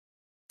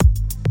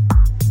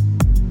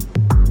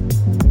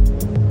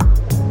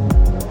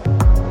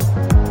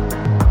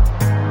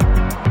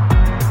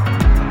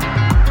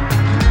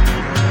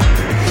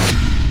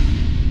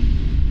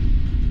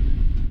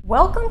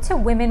Welcome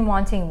to Women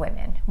Wanting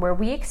Women, where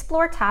we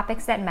explore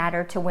topics that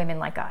matter to women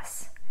like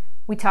us.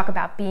 We talk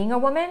about being a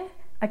woman,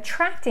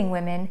 attracting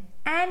women,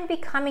 and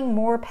becoming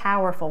more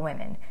powerful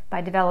women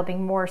by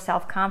developing more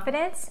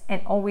self-confidence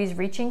and always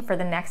reaching for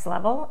the next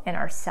level in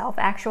our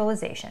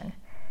self-actualization.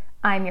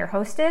 I'm your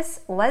hostess,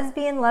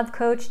 lesbian love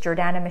coach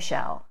Jordana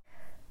Michelle.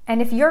 And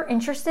if you're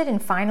interested in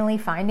finally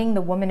finding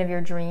the woman of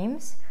your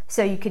dreams,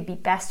 so you could be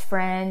best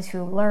friends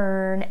who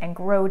learn and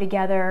grow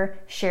together,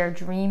 share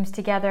dreams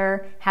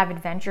together, have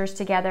adventures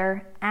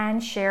together,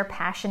 and share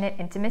passionate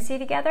intimacy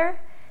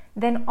together,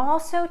 then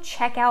also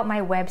check out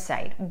my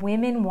website,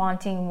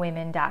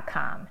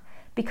 womenwantingwomen.com,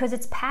 because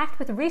it's packed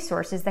with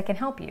resources that can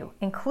help you,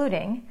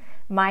 including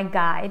my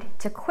guide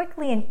to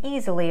quickly and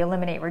easily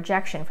eliminate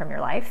rejection from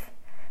your life,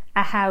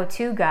 a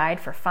how-to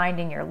guide for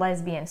finding your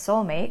lesbian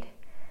soulmate,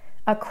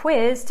 a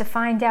quiz to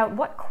find out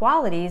what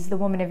qualities the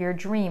woman of your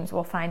dreams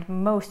will find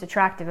most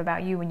attractive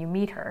about you when you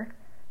meet her,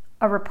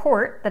 a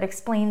report that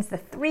explains the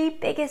 3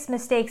 biggest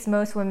mistakes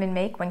most women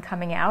make when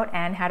coming out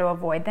and how to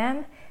avoid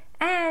them,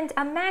 and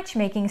a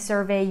matchmaking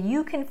survey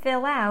you can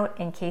fill out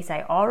in case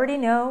I already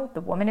know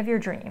the woman of your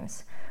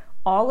dreams.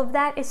 All of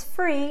that is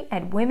free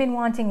at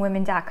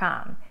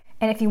womenwantingwomen.com.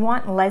 And if you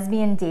want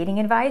lesbian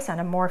dating advice on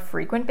a more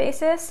frequent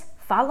basis,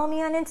 follow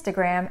me on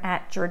Instagram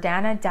at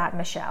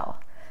jordana.michelle.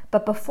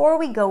 But before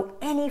we go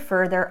any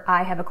further,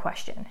 I have a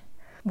question.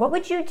 What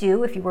would you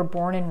do if you were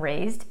born and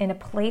raised in a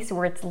place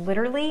where it's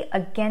literally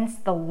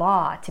against the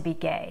law to be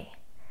gay?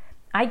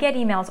 I get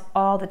emails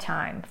all the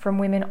time from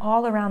women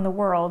all around the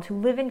world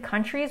who live in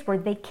countries where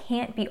they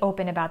can't be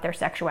open about their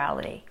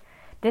sexuality.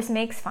 This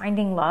makes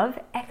finding love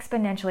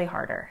exponentially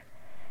harder.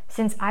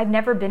 Since I've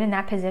never been in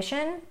that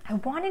position, I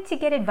wanted to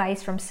get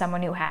advice from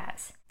someone who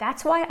has.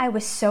 That's why I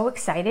was so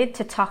excited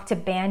to talk to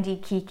Bandy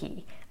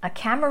Kiki, a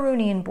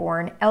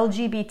Cameroonian-born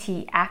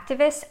LGBT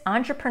activist,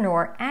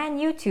 entrepreneur, and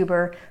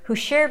YouTuber who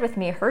shared with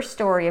me her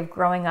story of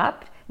growing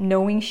up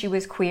knowing she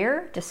was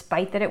queer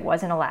despite that it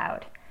wasn't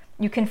allowed.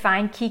 You can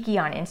find Kiki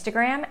on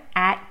Instagram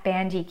at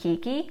Bandy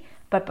Kiki,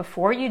 but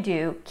before you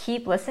do,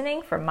 keep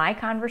listening for my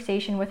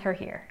conversation with her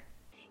here.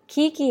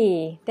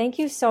 Kiki, thank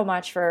you so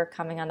much for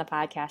coming on the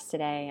podcast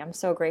today. I'm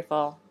so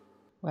grateful.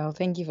 Well,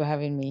 thank you for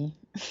having me.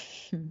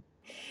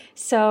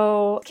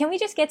 So can we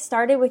just get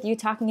started with you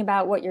talking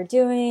about what you're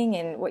doing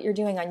and what you're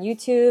doing on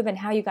YouTube and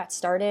how you got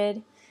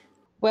started?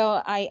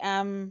 Well, I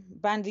am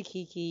Bandy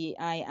Kiki.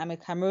 I am a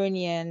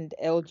Cameroonian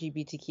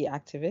LGBTQ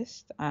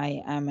activist.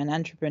 I am an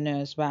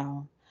entrepreneur as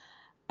well.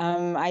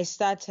 I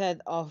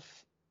started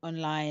off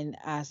online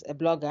as a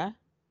blogger,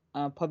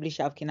 a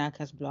publisher of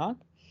Kinaka's blog.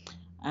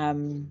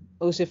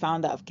 Also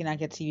founder of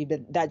Kinaka TV,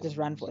 but that just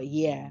ran for a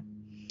year.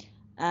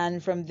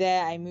 And from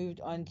there, I moved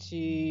on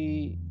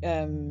to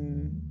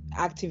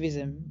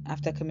activism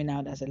after coming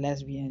out as a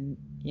lesbian,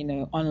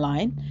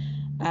 online.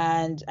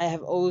 And I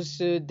have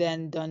also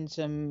then done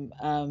some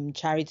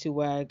charity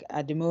work.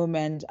 At the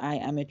moment, I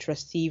am a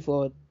trustee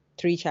for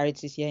 3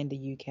 charities here in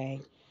the UK.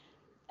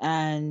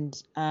 And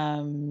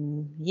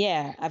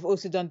I've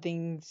also done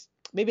things,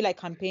 maybe like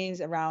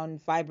campaigns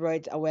around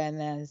fibroid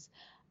awareness,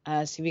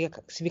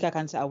 cervical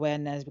cancer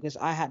awareness, because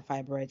I had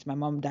fibroids. My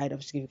mom died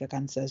of cervical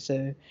cancer,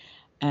 so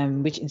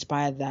which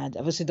inspired that.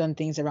 I've also done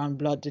things around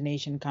blood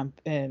donation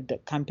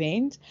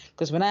campaigns,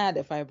 because when I had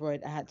a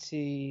fibroid, I had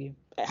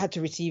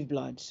to receive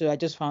blood. So I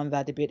just found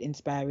that a bit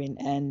inspiring,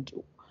 and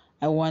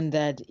I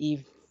wondered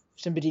if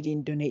somebody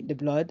didn't donate the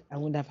blood, I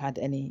wouldn't have had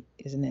any,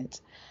 isn't it?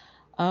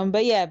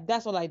 But yeah,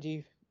 that's all I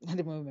do at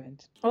the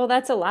moment. Well,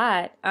 that's a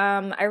lot.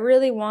 I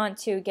really want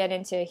to get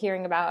into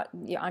hearing about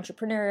your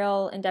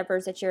entrepreneurial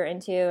endeavors that you're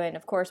into, and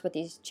of course what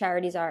these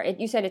charities are.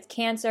 You said it's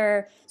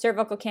cancer,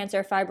 cervical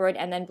cancer, fibroid,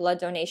 and then blood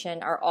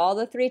donation. Are all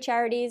the 3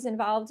 charities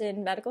involved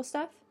in medical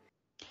stuff?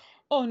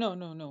 Oh,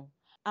 no.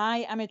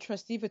 I am a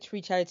trustee for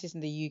 3 charities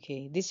in the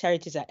UK. These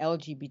charities are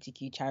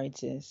LGBTQ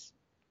charities.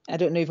 I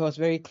don't know if I was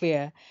very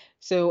clear.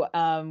 So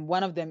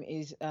one of them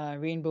is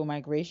Rainbow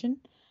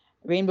Migration.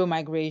 Rainbow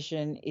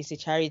Migration is a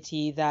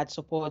charity that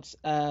supports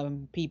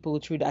people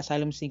through the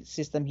asylum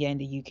system here in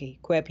the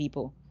UK, queer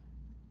people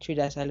through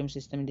the asylum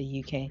system in the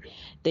UK.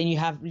 Then you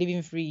have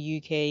Living Free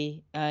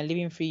UK.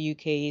 Living Free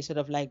UK sort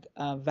of like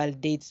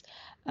validates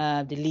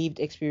the lived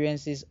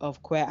experiences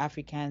of queer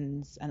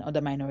Africans and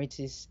other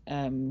minorities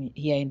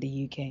here in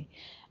the UK.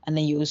 And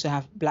then you also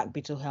have Black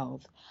Beetle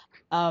Health.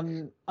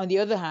 On the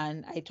other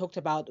hand, I talked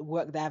about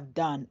work that I've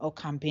done or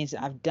campaigns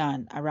that I've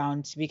done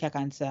around cervical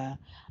cancer,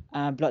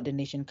 blood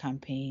donation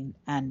campaign,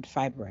 and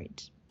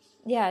fibroid.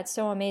 Yeah, it's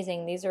so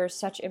amazing. These are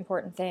such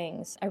important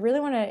things. I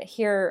really want to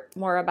hear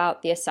more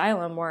about the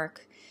asylum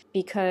work,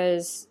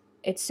 because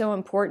it's so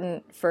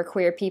important for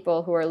queer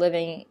people who are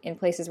living in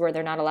places where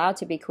they're not allowed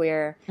to be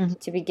queer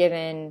to be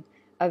given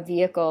a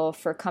vehicle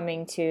for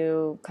coming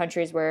to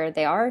countries where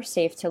they are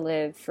safe to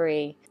live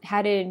free.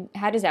 How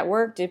does that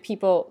work?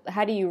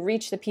 How do you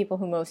reach the people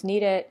who most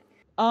need it?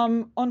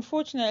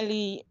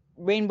 Unfortunately,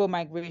 Rainbow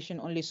Migration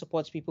only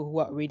supports people who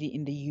are already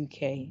in the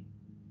UK,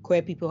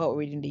 queer people who are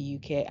already in the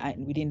UK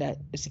and within that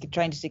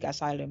trying to seek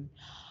asylum.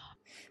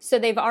 So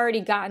they've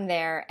already gotten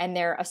there and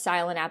their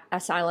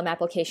asylum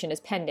application is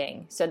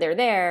pending. So they're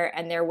there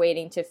and they're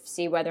waiting to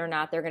see whether or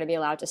not they're going to be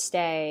allowed to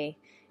stay,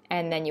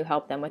 and then you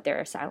help them with their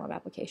asylum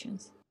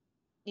applications.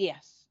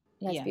 Yes.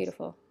 That's Yes.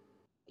 beautiful.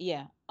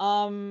 Yeah.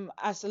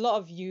 As a lot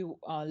of you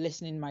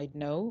listening might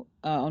know,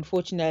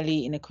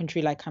 unfortunately, in a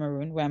country like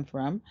Cameroon, where I'm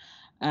from,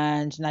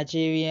 and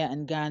Nigeria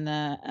and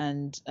Ghana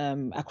and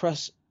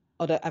across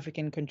other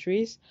African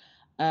countries,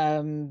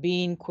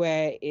 being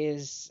queer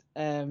is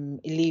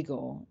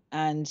illegal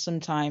and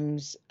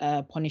sometimes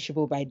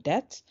punishable by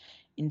death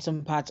in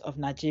some parts of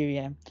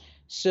Nigeria.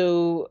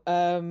 So,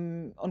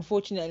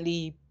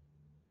 unfortunately,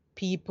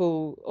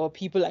 people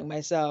like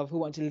myself who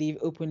want to live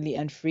openly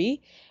and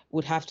free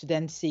would have to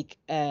then seek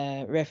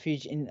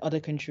refuge in other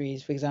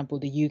countries, for example,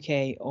 the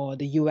UK or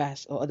the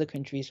US or other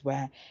countries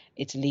where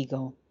it's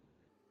legal.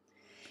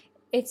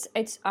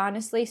 It's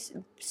honestly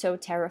so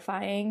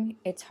terrifying.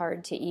 It's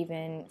hard to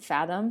even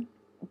fathom.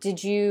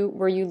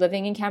 Were you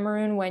living in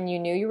Cameroon when you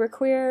knew you were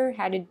queer?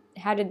 How did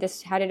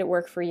it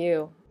work for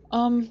you?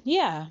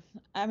 Yeah.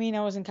 I mean,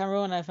 I was in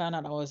Cameroon, I found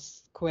out I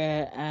was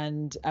queer,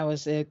 and I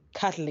was a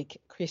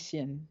Catholic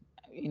Christian,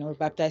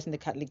 baptized in the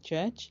Catholic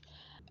Church.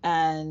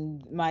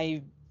 And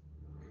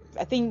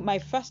I think my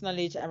first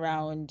knowledge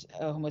around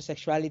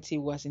homosexuality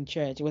was in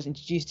church. It was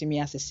introduced to me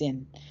as a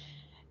sin.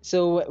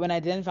 So when I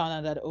then found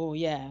out that, oh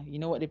yeah, you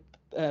know what the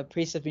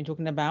priests have been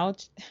talking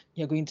about,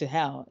 you're going to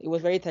hell. It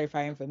was very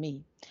terrifying for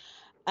me.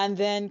 And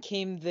then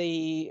came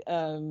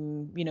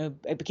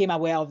I became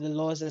aware of the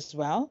laws as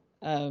well.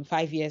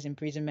 5 years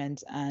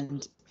imprisonment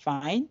and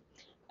fine,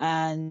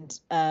 and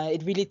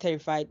it really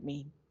terrified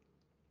me.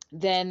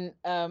 Then,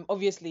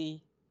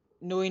 obviously,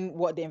 knowing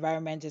what the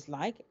environment is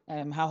like,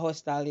 how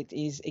hostile it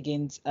is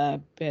against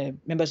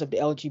members of the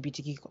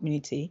LGBTQ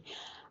community,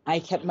 I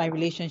kept my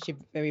relationship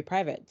very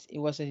private. It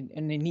was on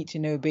a need to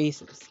know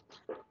basis.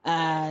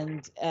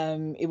 And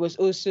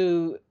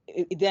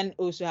it then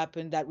also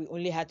happened that we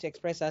only had to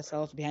express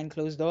ourselves behind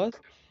closed doors.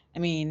 I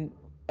mean,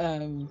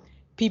 um,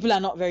 people are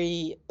not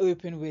very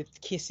open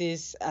with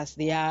kisses as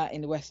they are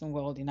in the Western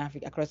world, in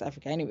Africa, across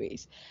Africa,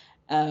 anyways.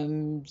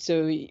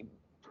 So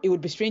it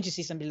would be strange to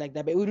see somebody like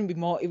that, but it would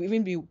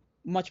even be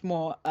much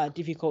more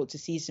difficult to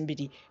see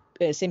somebody,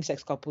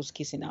 same-sex couples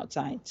kissing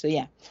outside. So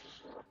yeah.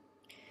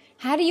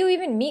 How do you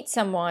even meet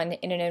someone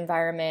in an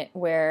environment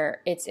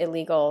where it's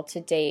illegal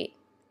to date?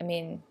 I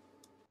mean,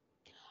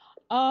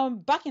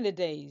 Back in the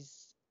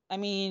days, I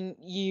mean,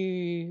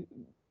 you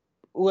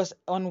was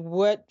on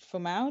word for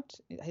mouth.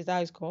 Is that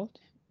how it's called?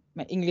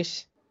 My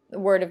English.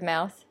 word of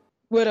mouth.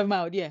 Word of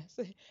mouth, yes.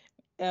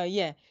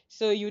 Yeah.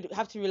 So you'd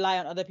have to rely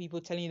on other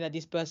people telling you that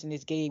this person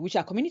is gay, which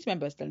are community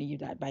members telling you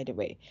that, by the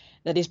way,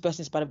 that this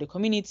person is part of the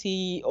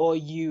community, or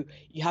you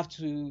have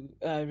to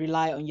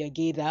rely on your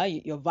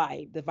gaydar, your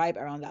vibe, the vibe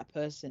around that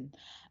person.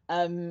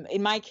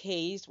 In my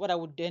case, what I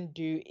would then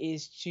do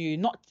is to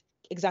not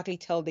exactly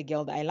tell the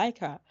girl that I like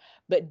her,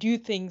 but do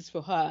things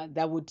for her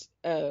that would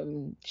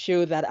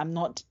show that I'm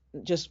not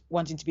just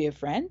wanting to be a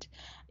friend.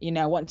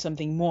 I want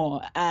something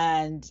more.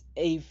 And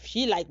if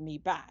she liked me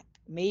back,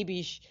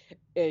 maybe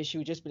she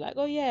would just be like,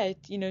 oh yeah,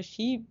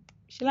 she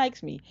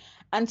likes me.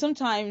 And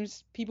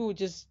sometimes people would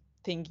just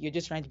think you're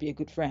just trying to be a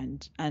good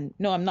friend, and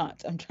no, I'm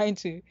not. I'm trying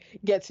to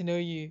get to know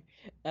you,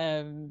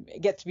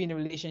 get to be in a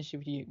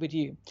relationship with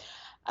you.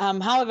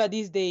 However,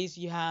 these days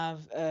you have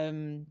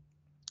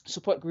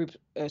support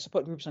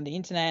groups on the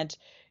internet.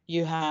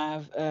 You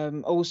have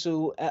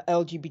also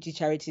LGBT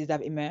charities that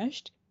have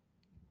emerged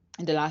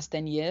in the last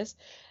 10 years.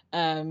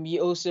 You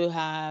also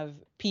have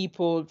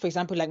people, for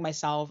example, like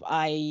myself,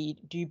 I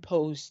do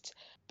post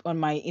on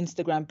my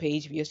Instagram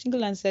page. If you're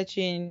single and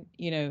searching,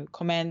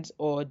 comment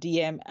or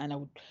DM, and I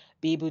would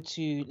be able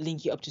to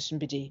link you up to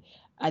somebody.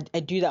 I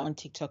do that on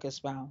TikTok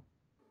as well.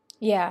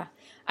 Yeah,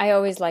 I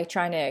always like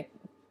trying to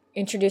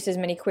introduce as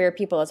many queer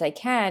people as I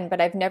can, but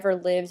I've never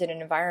lived in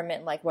an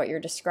environment like what you're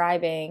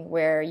describing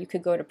where you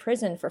could go to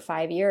prison for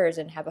 5 years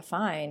and have a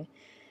fine.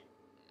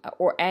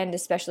 And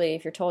especially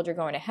if you're told you're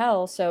going to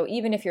hell. So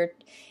even if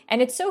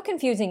and it's so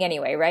confusing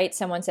anyway, right?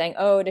 Someone saying,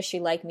 oh, does she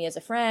like me as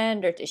a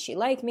friend, or does she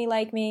like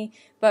me?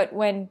 But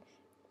when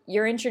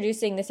you're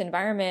introducing this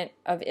environment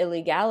of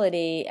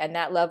illegality and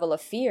that level of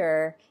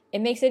fear, it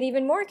makes it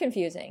even more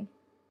confusing.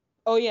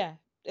 Oh yeah.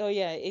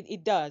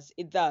 It does.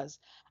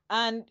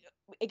 And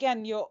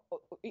again,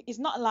 it's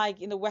not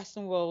like in the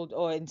Western world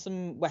or in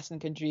some Western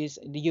countries,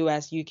 the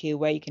US, UK,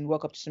 where you can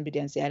walk up to somebody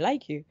and say, I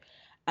like you,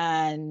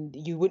 and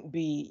your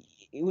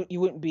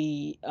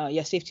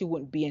safety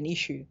wouldn't be an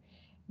issue.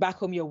 Back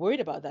home, you're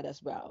worried about that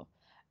as well.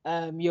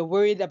 You're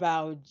worried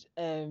about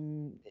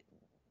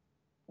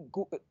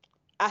go,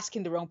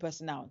 asking the wrong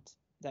person out.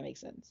 Does that make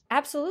sense?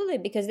 Absolutely,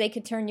 because they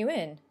could turn you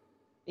in.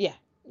 Yeah.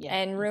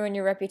 And ruin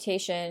your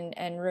reputation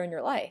and ruin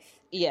your life.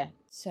 Yeah.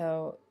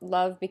 So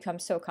love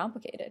becomes so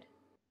complicated.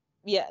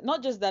 Yeah,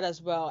 not just that as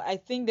well. I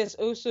think there's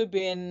also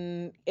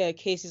been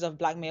cases of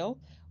blackmail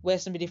where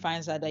somebody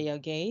finds out that you're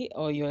gay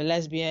or you're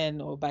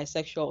lesbian or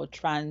bisexual or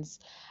trans,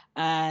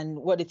 And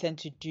what they tend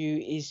to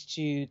do is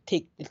to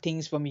take the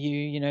things from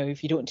you.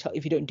 If you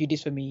don't do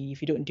this for me,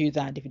 if you don't do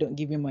that, if you don't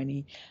give me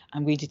money,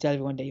 I'm going to tell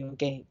everyone that you're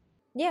gay.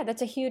 Yeah,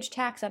 that's a huge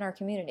tax on our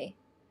community.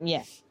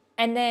 Yeah.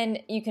 And then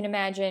you can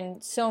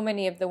imagine so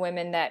many of the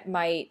women that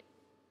might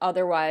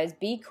otherwise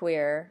be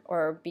queer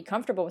or be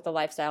comfortable with a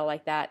lifestyle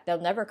like that,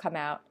 they'll never come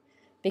out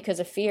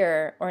because of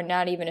fear or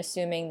not even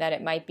assuming that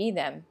it might be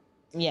them.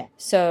 Yeah.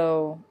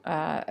 So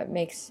it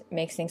makes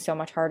things so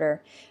much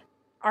harder.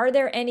 Are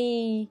there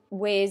any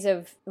ways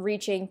of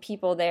reaching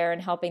people there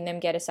and helping them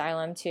get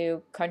asylum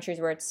to countries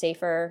where it's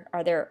safer?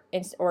 Are there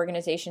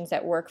organizations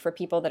that work for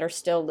people that are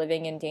still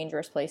living in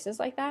dangerous places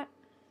like that?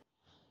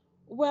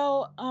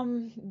 Well,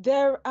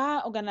 there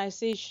are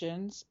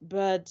organizations,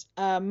 but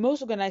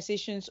most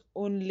organizations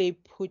only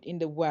put in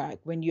the work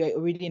when you're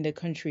already in the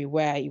country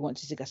where you want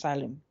to seek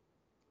asylum.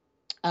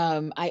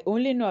 I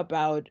only know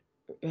about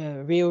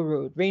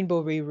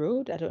Rainbow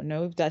Railroad. I don't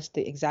know if that's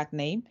the exact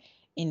name.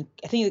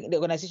 I think the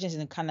organization is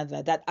in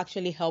Canada that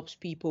actually helps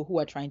people who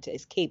are trying to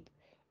escape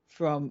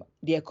from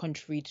their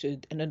country to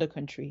another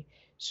country.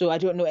 So I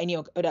don't know any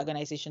other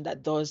organization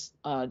that does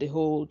the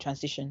whole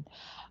transition.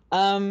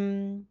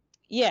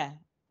 Yeah,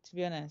 to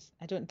be honest,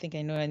 I don't think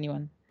I know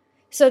anyone.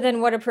 So then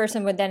what a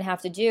person would then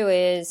have to do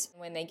is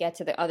when they get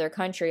to the other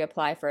country,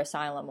 apply for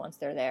asylum once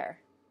they're there.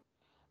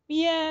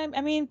 Yeah,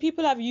 I mean,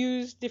 people have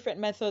used different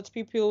methods.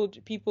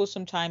 People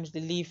sometimes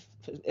they leave,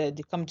 they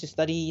come to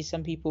study.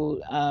 Some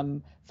people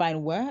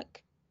find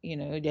work.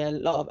 There are a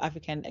lot of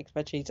African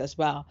expatriates as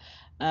well.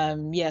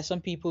 Yeah,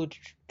 some people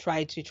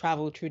try to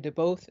travel through the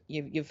both.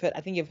 You've heard,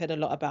 I think you've heard a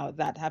lot about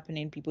that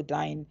happening. People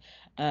dying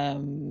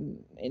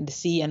in the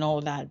sea and all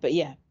that. But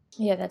yeah.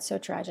 Yeah, that's so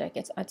tragic.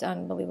 It's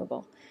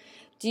unbelievable.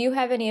 Do you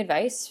have any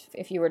advice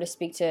if you were to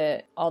speak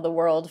to all the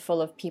world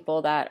full of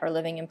people that are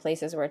living in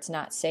places where it's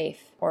not safe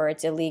or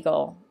it's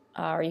illegal,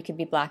 or you could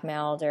be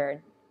blackmailed,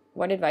 or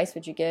what advice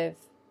would you give?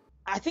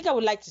 I think I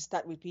would like to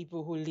start with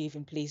people who live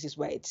in places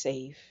where it's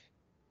safe.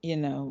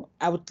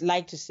 I would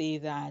like to say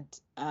that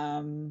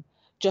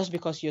just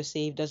because you're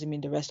safe doesn't mean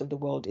the rest of the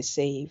world is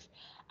safe.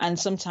 And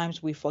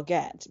sometimes we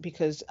forget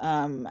because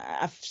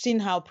I've seen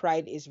how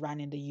pride is run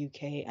in the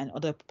UK and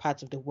other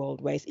parts of the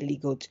world where it's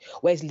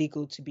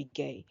legal to be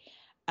gay.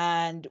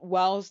 And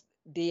whilst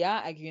they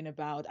are arguing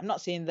about, I'm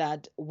not saying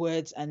that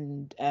words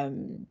and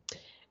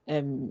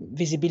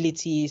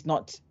visibility is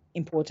not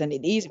important.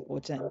 It is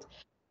important,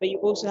 but you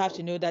also have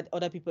to know that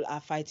other people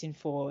are fighting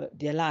for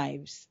their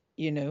lives.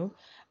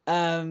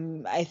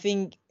 I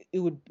think it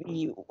would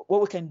be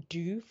what we can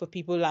do for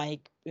people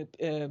like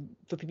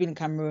for people in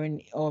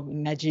Cameroon or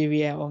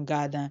Nigeria or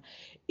Ghana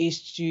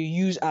is to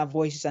use our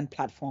voices and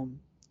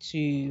platform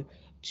to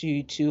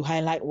to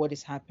highlight what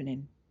is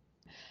happening.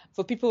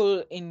 For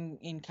people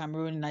in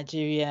Cameroon,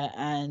 Nigeria,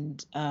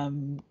 and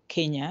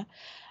Kenya,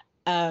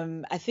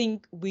 I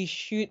think we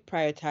should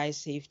prioritize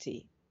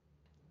safety.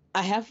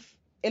 I have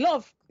a lot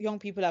of young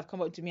people have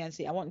come up to me and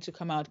say, I want to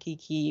come out,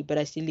 Kiki, but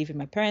I still live in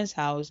my parents'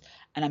 house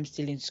and I'm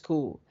still in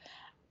school.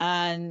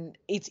 And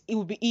it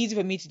would be easy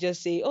for me to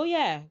just say, oh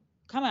yeah,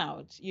 come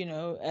out, you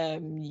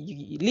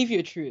live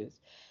your truth.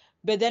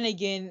 But then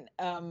again,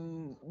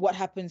 what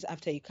happens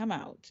after you come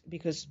out?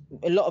 Because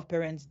a lot of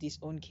parents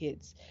disown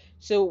kids.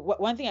 So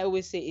one thing I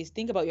always say is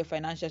think about your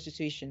financial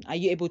situation. Are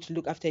you able to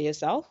look after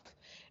yourself?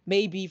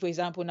 Maybe, for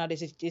example, now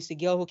there's a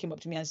girl who came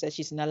up to me and said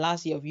she's in the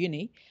last year of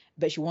uni,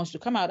 but she wants to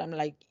come out. I'm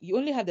like, you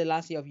only have the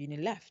last year of uni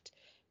left.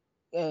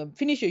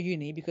 Finish your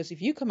uni, because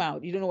if you come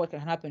out, you don't know what can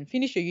happen.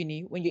 Finish your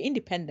uni. When you're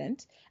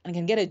independent and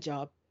can get a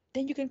job,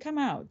 then you can come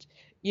out.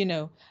 You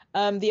know.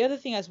 The other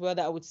thing as well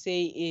that I would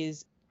say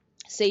is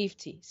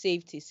safety,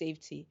 safety,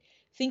 safety.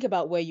 Think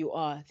about where you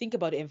are. Think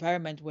about the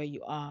environment where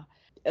you are.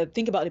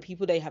 Think about the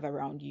people that you have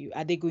around you.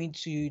 Are they going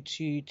to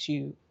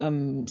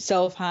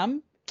self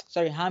harm?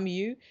 Sorry, harm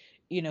you?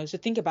 So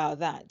think about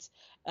that.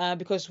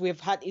 Because we've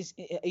had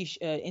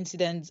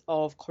incidents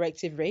of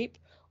corrective rape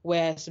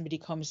where somebody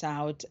comes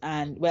out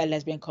and where a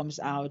lesbian comes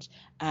out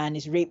and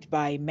is raped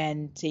by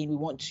men saying we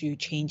want to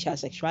change her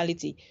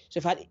sexuality. So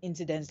we've had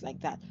incidents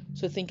like that.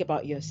 So think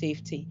about your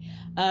safety.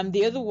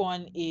 The other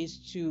one is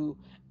to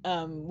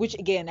which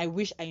again, I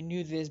wish I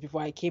knew this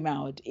before I came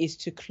out, is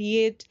to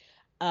create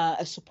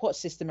a support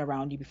system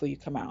around you before you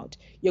come out.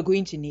 You're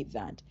going to need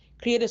that.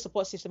 Create a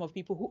support system of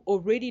people who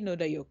already know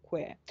that you're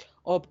queer,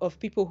 or of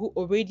people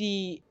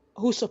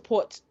who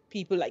support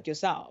people like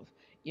yourself.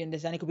 You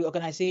understand? It could be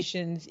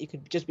organizations, it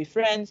could just be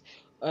friends,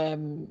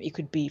 it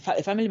could be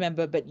a family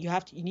member, but you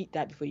need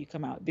that before you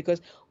come out,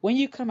 because when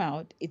you come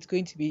out, it's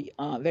going to be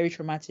very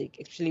traumatic,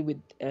 especially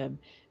with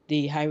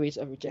the high rates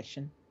of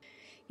rejection.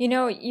 You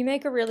know, you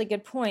make a really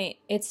good point.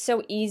 It's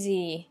so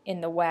easy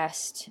in the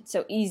West, it's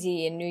so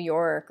easy in New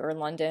York or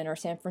London or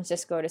San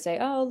Francisco to say,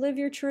 oh, live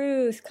your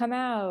truth, come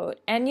out.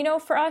 And, you know,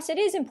 for us, it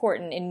is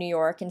important in New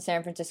York and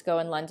San Francisco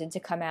and London to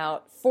come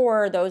out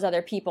for those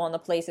other people in the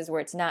places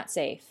where it's not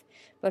safe.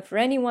 But for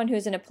anyone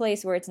who's in a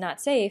place where it's not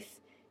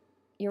safe,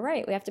 you're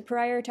right. We have to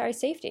prioritize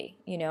safety,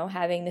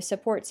 having the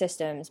support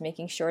systems,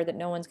 making sure that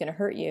no one's going to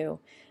hurt you,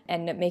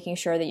 and making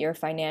sure that you're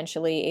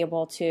financially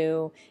able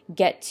to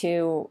get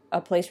to a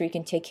place where you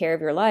can take care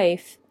of your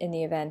life in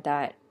the event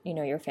that,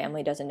 your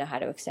family doesn't know how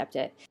to accept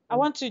it. I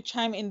want to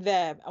chime in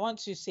there. I want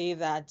to say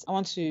that I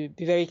want to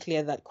be very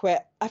clear that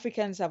queer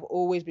Africans have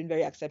always been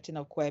very accepting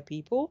of queer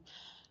people.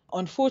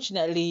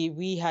 Unfortunately,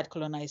 we had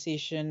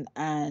colonization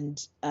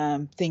and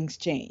things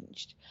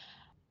changed.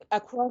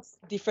 Across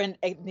different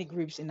ethnic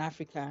groups in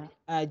Africa,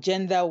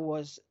 gender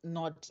was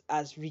not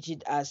as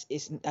rigid as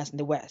in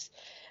the West.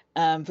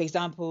 For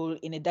example,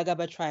 in the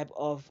Dagaba tribe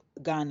of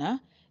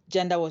Ghana,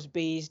 gender was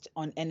based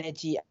on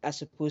energy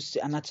as opposed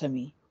to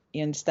anatomy.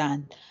 You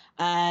understand?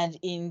 And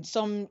in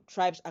some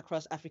tribes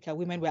across Africa,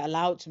 women were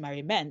allowed to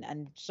marry men,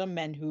 and some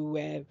men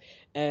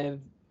uh,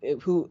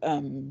 who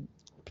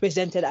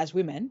presented as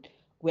women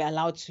were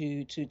allowed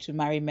to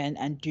marry men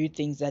and do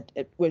things that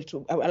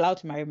allowed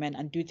to marry men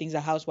and do things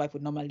a housewife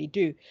would normally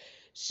do.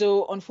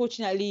 So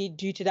unfortunately,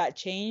 due to that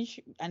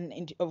change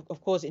and of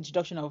course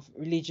introduction of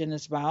religion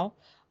as well,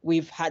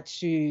 we've had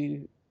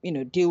to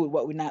deal with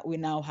what we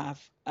now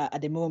have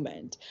at the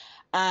moment.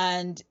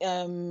 And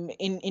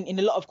in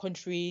a lot of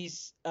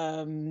countries,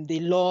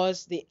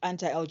 the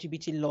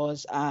anti-LGBT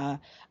laws are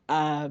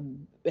a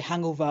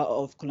hangover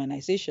of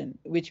colonization,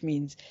 which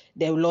means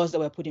there were laws that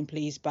were put in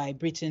place by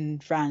Britain,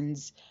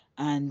 France,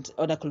 and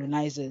other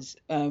colonizers,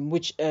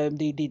 which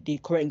the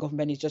current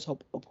government is just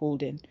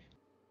upholding.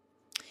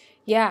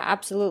 Yeah,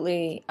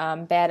 absolutely.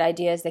 Bad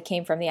ideas that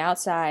came from the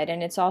outside.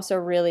 And it's also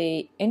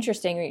really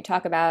interesting when you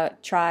talk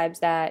about tribes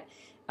that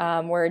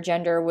where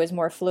gender was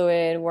more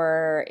fluid,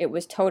 where it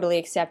was totally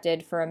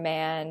accepted for a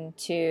man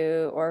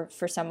or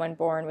for someone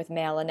born with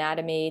male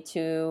anatomy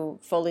to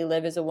fully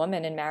live as a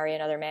woman and marry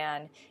another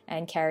man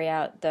and carry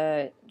out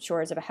the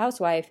chores of a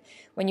housewife.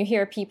 When you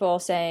hear people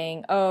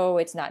saying, oh,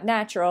 it's not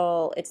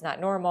natural, it's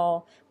not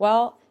normal,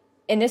 well,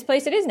 in this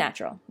place it is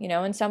natural.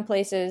 In some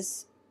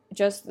places,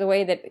 just the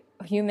way that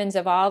humans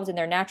evolved in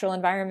their natural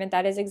environment,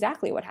 that is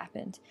exactly what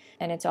happened.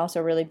 And it's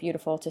also really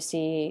beautiful to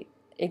see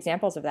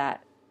examples of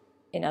that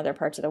in other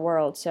parts of the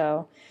world.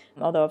 So,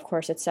 although of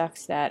course it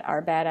sucks that our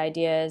bad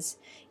ideas,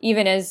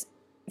 even as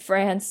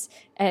France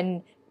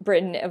and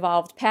Britain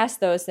evolved past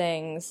those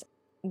things,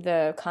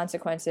 the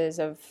consequences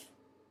of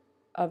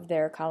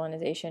their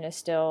colonization is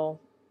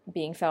still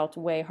being felt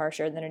way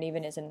harsher than it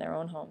even is in their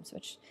own homes,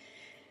 which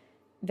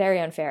very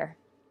unfair.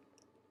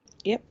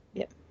 Yep.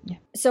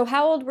 So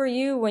how old were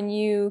you when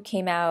you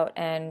came out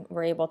and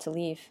were able to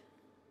leave?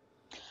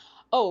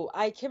 Oh,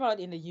 I came out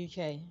in the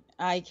UK.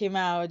 I came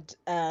out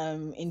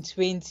in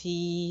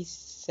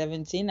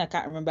 2017. I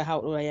can't remember how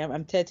old I am.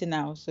 I'm 30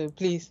 now, so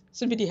please,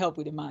 somebody help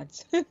with the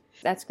maths.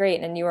 That's great.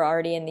 And you were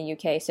already in the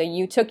UK. So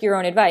you took your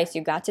own advice.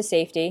 You got to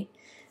safety,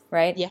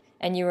 right? Yeah.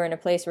 And you were in a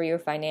place where you were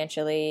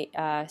financially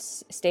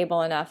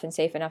stable enough and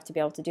safe enough to be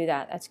able to do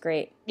that. That's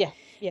great. Yeah.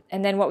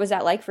 And then what was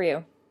that like for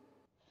you?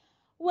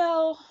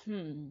 Well,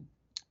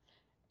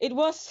 it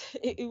was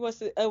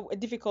a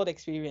difficult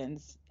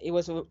experience. It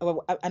was an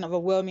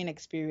overwhelming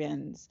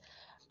experience.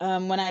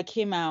 When I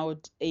came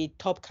out, a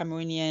top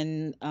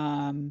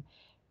Cameroonian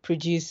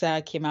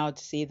producer came out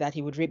to say that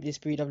he would rip the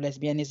spirit of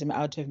lesbianism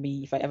out of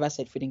me if I ever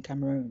set foot in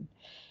Cameroon,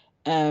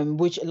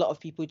 which a lot of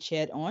people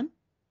cheered on.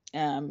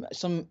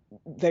 Some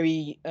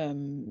very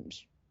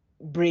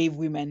brave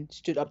women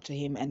stood up to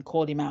him and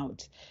called him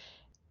out.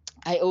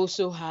 I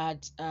also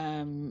had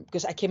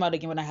because I came out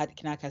again when I had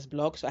Kanaka's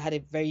blog, so I had a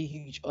very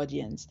huge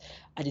audience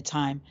at the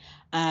time,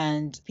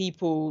 and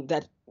people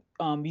that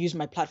use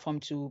my platform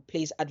to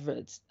place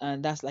adverts,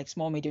 and that's like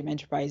small medium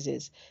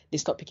enterprises. They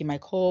stopped picking my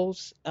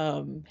calls.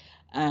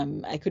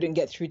 I couldn't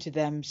get through to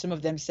them. Some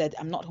of them said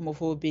I'm not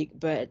homophobic,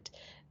 but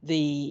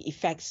the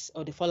effects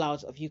or the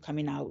fallout of you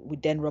coming out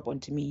would then rub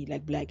onto me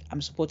like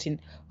I'm supporting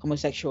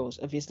homosexuals,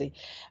 obviously.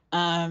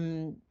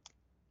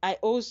 I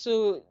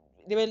also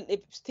there were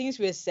things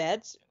were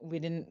said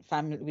within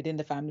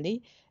the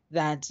family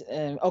that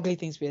ugly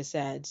things were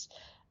said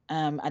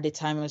at the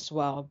time as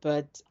well.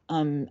 But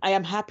I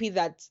am happy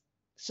that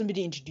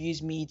somebody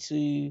introduced me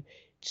to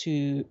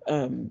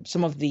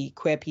some of the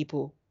queer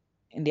people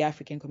in the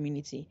African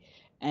community,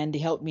 and they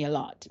helped me a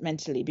lot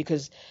mentally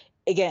because,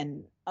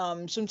 again,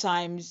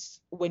 sometimes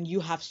when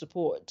you have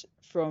support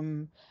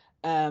from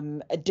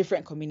a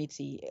different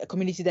community, a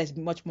community that's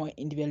much more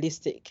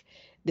individualistic,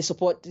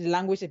 the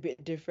language is a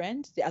bit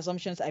different, the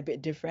assumptions are a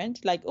bit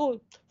different. Like, oh,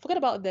 forget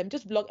about them,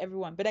 just block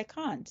everyone. But I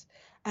can't.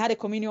 I had a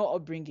communal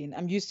upbringing.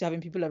 I'm used to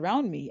having people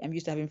around me. I'm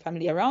used to having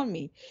family around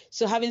me.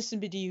 So having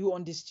somebody who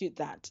understood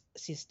that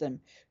system,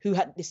 who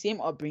had the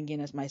same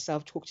upbringing as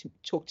myself, talk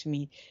to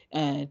me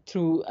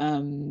through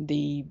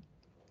the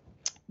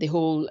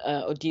whole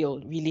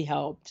ordeal really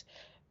helped.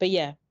 But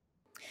yeah.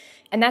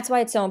 And that's why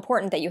it's so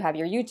important that you have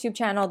your YouTube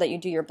channel, that you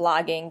do your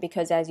blogging,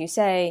 because as you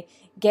say,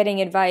 getting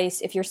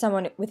advice, if you're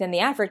someone within the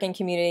African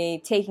community,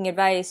 taking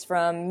advice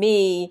from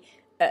me,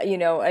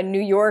 a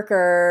New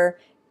Yorker,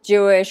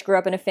 Jewish, grew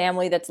up in a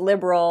family that's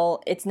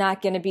liberal, it's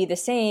not going to be the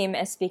same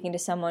as speaking to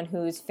someone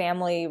whose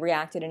family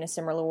reacted in a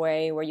similar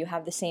way where you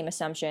have the same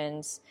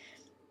assumptions.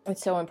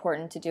 It's so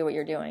important to do what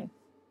you're doing.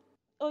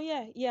 Oh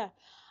yeah, yeah.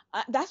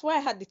 That's why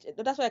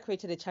I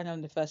created a channel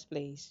in the first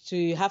place,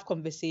 to have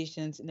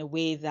conversations in a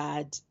way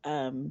that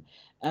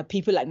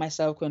people like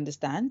myself can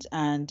understand,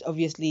 and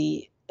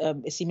obviously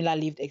similar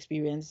lived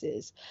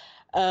experiences.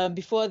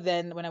 Before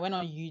then, when I went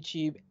on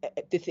YouTube,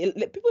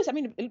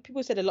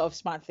 people said a lot of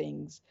smart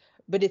things,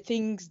 but the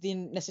things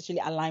didn't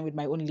necessarily align with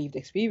my own lived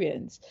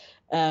experience.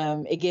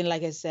 Again,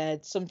 like I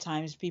said,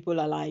 sometimes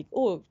people are like,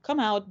 "Oh, come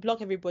out,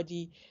 block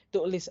everybody,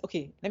 don't listen."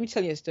 Okay, let me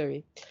tell you a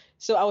story.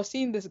 So I was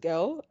seeing this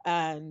girl,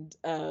 and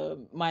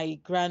my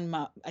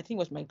grandma, I think it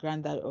was my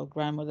granddad or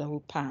grandmother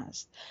who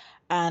passed.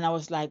 And I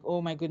was like,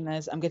 oh my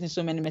goodness, I'm getting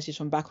so many messages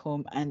from back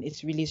home, and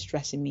it's really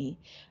stressing me.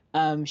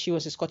 She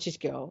was a Scottish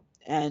girl,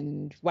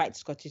 and white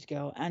Scottish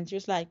girl. And she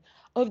was like,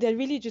 oh, if they're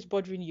really just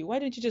bothering you, why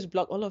don't you just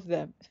block all of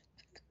them?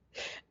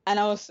 And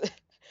I was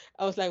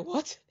like,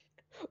 what?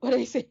 What are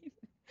you saying?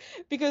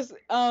 Because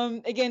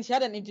again, she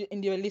had an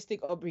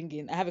individualistic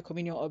upbringing. I have a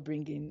communal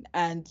upbringing,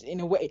 and in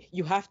a way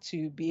you have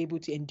to be able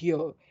to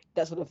endure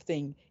that sort of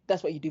thing.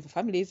 That's what you do for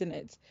family, isn't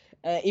it?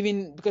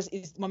 Even because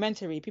it's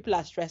momentary, people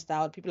are stressed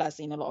out, people are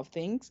seeing a lot of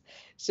things,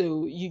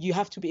 so you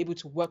have to be able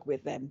to work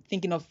with them,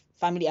 thinking of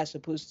family as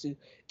opposed to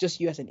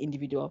just you as an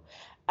individual.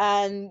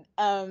 And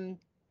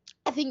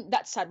I think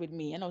that sat with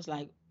me, and I was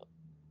like,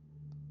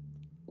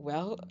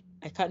 well,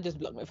 I can't just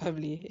block my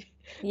family.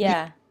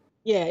 Yeah.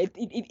 Yeah,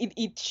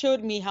 it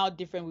showed me how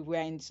different we were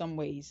in some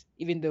ways,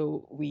 even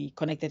though we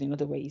connected in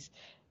other ways.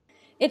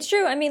 It's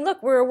true. I mean,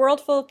 look, we're a world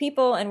full of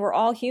people and we're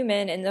all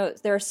human. And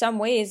there are some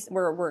ways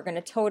where we're going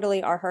to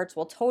totally, our hearts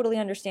will totally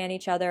understand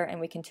each other and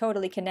we can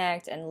totally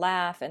connect and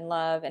laugh and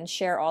love and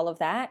share all of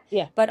that.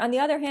 Yeah. But on the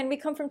other hand, we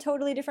come from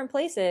totally different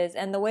places.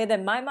 And the way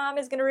that my mom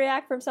is going to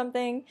react from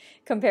something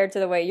compared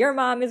to the way your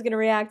mom is going to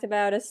react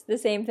about the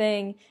same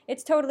thing,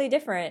 it's totally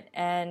different.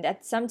 And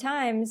at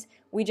sometimes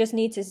we just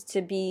need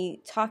to be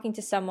talking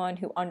to someone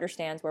who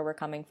understands where we're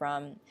coming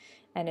from.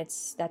 And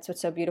that's what's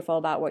so beautiful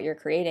about what you're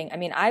creating. I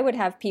mean, I would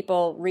have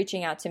people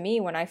reaching out to me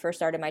when I first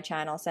started my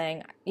channel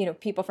saying, you know,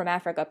 people from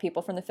Africa,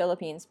 people from the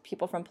Philippines,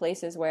 people from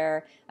places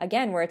where,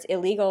 again, where it's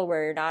illegal,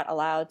 where you're not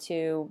allowed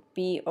to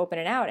be open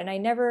and out. And I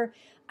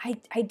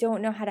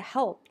don't know how to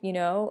help, you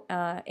know,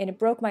 and it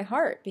broke my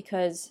heart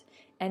because,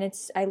 and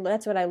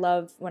that's what I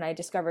love when I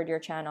discovered your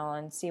channel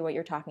and see what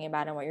you're talking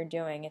about and what you're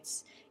doing.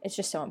 It's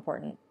just so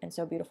important and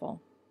so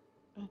beautiful.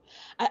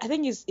 I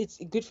think it's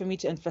good for me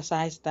to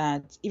emphasize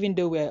that even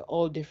though we're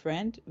all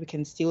different, we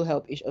can still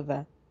help each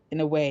other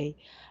in a way.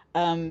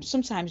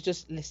 Sometimes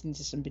just listening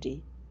to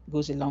somebody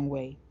goes a long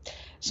way.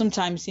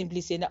 Sometimes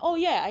simply saying that, oh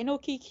yeah, I know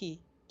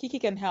Kiki. Kiki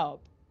can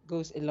help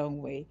goes a long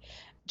way.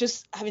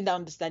 Just having that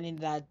understanding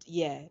that,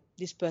 yeah,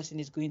 this person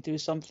is going through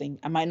something.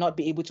 I might not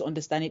be able to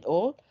understand it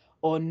all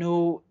or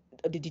know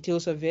the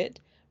details of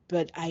it,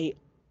 but I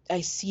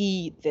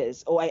see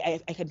this, or I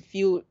can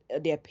feel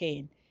their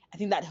pain. I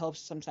think that helps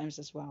sometimes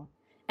as well.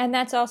 And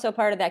that's also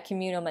part of that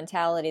communal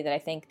mentality that I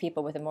think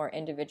people with a more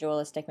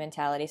individualistic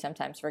mentality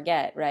sometimes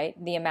forget, right?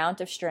 The amount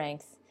of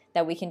strength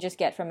that we can just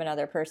get from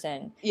another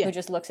person Yeah. who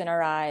just looks in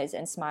our eyes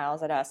and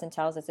smiles at us and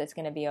tells us it's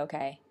going to be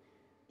okay.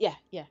 Yeah,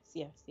 yes.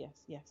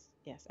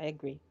 I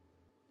agree.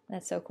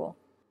 That's so cool.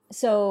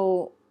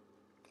 So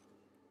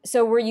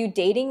were you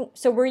dating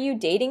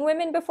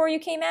women before you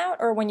came out,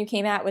 or when you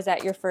came out was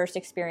that your first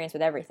experience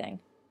with everything?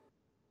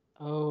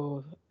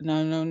 Oh,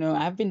 no.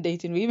 I've been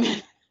dating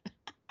women.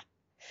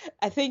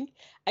 I think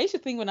I used to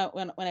think when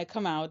I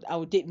come out, I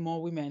would date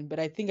more women, but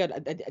I think I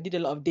did a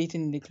lot of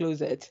dating in the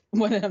closet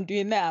more than I'm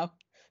doing now.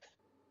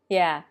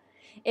 Yeah.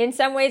 In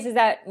some ways, is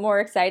that more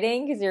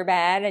exciting because you're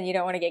bad and you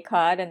don't want to get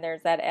caught and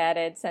there's that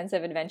added sense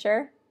of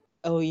adventure?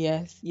 Oh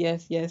yes.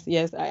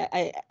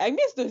 I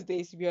miss those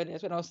days, to be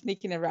honest, when I was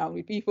sneaking around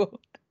with people.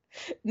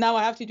 Now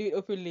I have to do it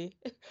openly.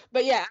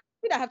 But yeah,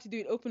 I think I have to do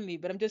it openly,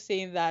 but I'm just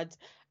saying that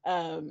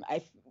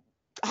I've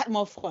had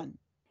more fun.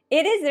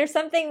 It is. There's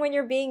something when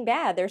you're being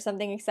bad. There's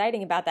something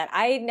exciting about that.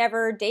 I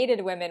never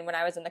dated women when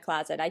I was in the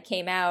closet. I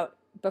came out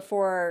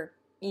before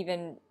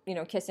even, you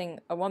know, kissing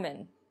a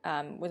woman.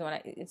 Was when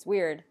it's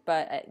weird,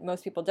 but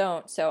most people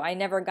don't. So I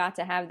never got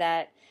to have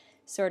that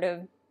sort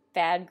of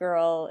bad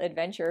girl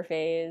adventure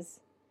phase.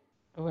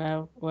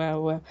 Well.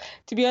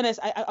 To be honest,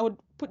 I would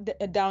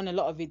put down a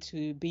lot of it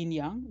to being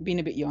young, being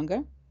a bit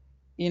younger.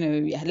 You know,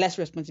 you had less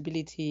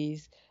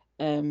responsibilities,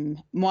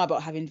 more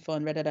about having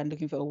fun rather than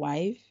looking for a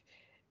wife.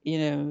 You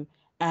know,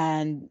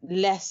 and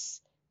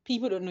less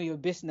people don't know your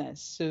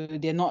business, so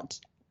they're not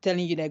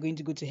telling you they're going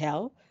to go to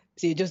hell.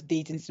 So you're just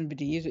dating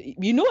somebody.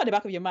 You know at the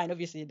back of your mind,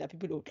 obviously, that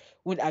people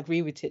won't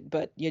agree with it,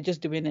 but you're just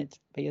doing it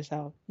by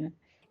yourself. You know?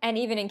 And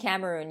even in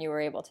Cameroon, you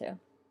were able to.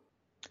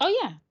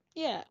 Oh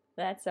yeah.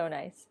 That's so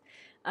nice.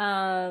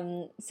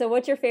 So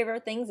what's your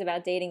favorite things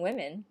about dating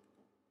women?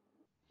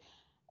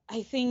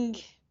 I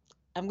think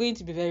I'm going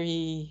to be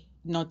very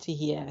naughty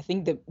here. I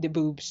think the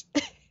boobs.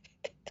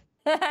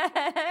 All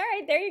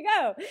right, there you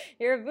go.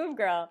 You're a boob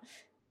girl.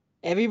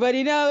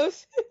 Everybody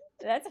knows.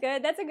 That's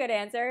good. That's a good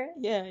answer.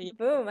 Yeah, yeah,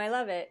 Boom, I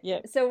love it.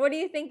 yeah. So what do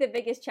you think the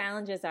biggest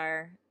challenges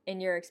are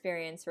in your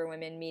experience for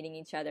women meeting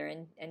each other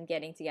and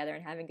getting together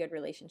and having good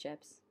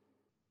relationships?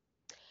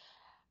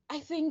 I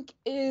think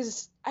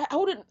is I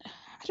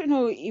don't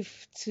know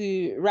if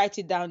to write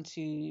it down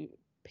to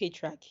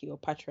patriarchy or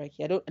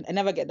patriarchy. I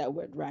never get that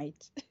word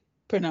right.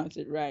 Pronounce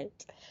it right.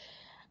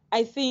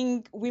 I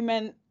think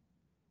women,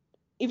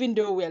 even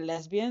though we're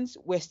lesbians,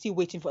 we're still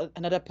waiting for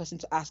another person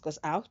to ask us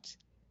out,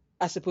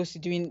 as opposed to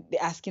doing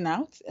the asking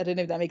out. I don't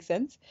know if that makes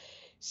sense.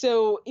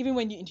 So even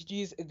when you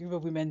introduce a group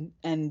of women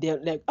and they're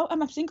like, "Oh,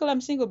 I'm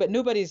single," but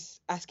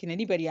nobody's asking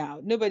anybody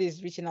out.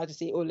 Nobody's reaching out to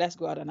say, "Oh, let's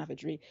go out and have a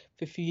drink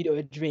for food or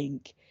a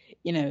drink,"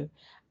 you know.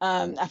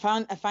 I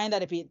find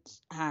that a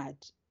bit hard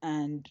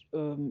and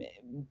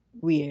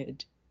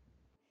weird.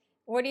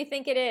 What do you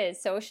think it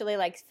is? Socially,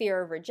 like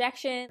fear of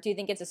rejection? Do you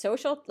think it's a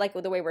social, like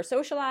the way we're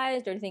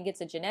socialized, or do you think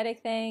it's a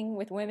genetic thing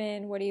with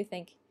women? What do you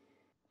think?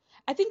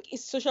 I think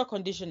it's social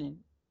conditioning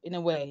in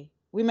a way.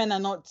 Women are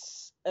not.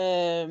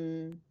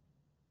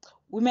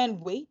 Women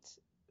wait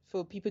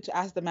for people to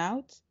ask them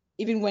out,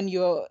 even when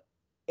you're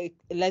a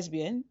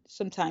lesbian.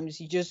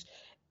 Sometimes you just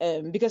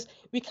because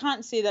we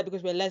can't say that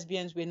because we're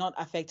lesbians, we're not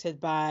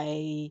affected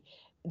by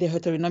the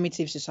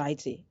heteronormative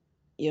society.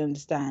 You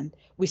understand?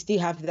 We still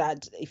have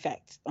that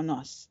effect on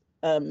us.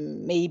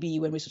 Maybe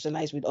when we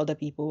socialize with other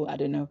people, I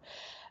don't know,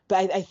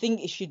 but I think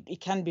it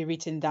can be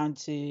written down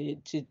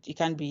it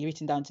can be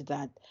written down to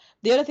that.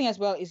 The other thing as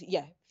well is,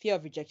 yeah, fear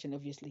of rejection.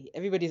 Obviously,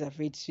 everybody's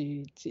afraid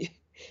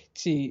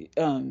to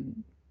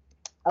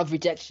of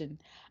rejection.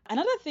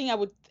 Another thing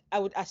I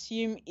would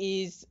assume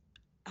is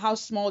how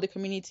small the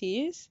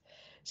community is.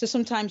 So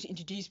sometimes you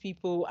introduce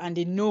people and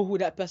they know who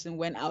that person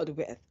went out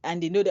with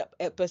and they know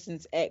that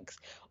person's ex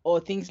or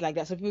things like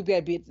that. So people get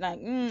a bit like,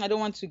 I don't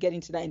want to get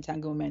into that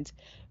entanglement.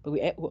 But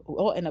we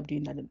all end up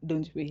doing that,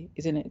 don't we?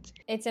 Isn't it?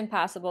 It's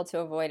impossible to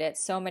avoid it.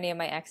 So many of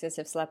my exes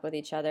have slept with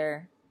each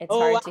other. It's Oh,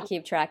 hard to wow.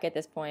 keep track at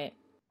this point.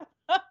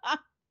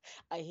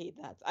 I hate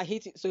that. I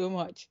hate it so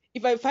much.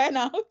 If I find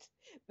out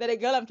that a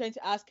girl I'm trying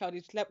to ask out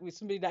is slept with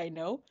somebody that I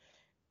know,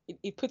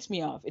 it puts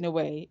me off in a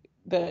way.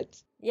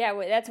 But Yeah,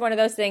 that's one of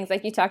those things,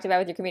 like you talked about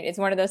with your community. It's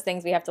one of those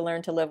things we have to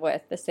learn to live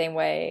with the same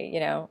way,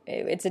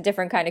 it's a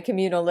different kind of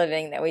communal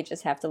living that we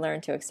just have to learn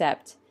to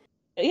accept.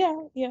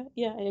 yeah, yeah,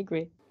 yeah, I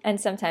agree.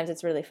 And sometimes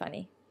it's really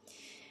funny.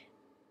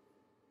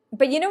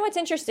 But you know what's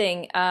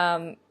interesting?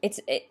 I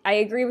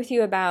agree with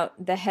you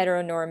about the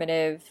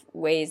heteronormative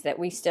ways that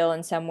we still,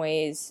 in some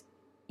ways,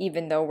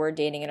 even though we're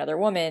dating another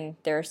woman,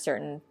 there are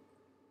certain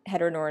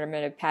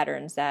heteronormative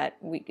patterns that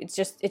it's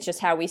just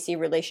how we see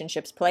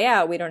relationships play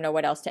out. We don't know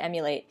what else to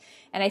emulate.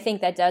 And I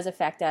think that does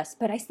affect us.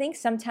 But I think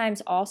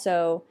sometimes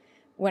also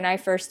when I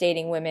first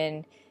dating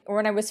women or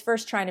when I was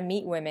first trying to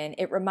meet women,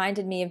 it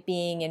reminded me of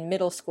being in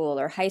middle school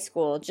or high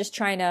school, just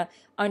trying to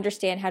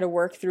understand how to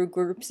work through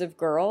groups of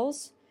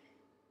girls.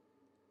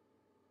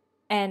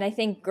 And I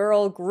think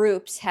girl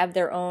groups have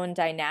their own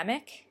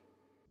dynamic.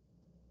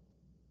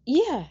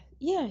 Yeah,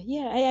 yeah,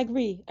 yeah, I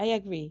agree. I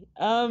agree.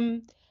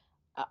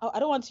 I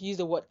don't want to use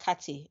the word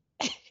catty.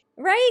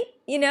 Right?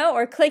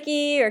 Or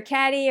clicky or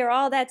catty or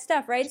all that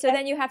stuff, right? So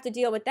then you have to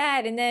deal with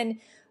that. And then,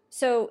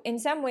 so in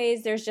some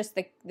ways, there's just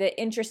the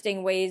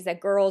interesting ways that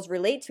girls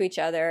relate to each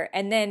other.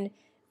 And then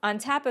on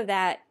top of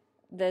that,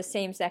 the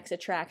same sex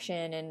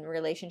attraction and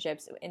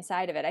relationships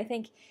inside of it. I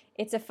think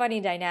it's a funny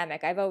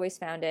dynamic. I've always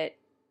found it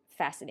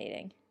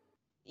fascinating.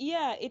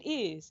 Yeah, it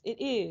is.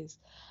 It is.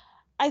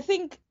 I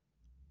think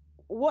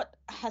what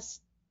has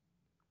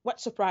what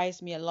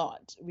surprised me a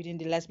lot within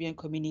the lesbian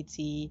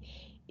community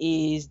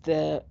is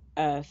the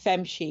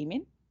femme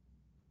shaming,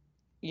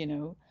 you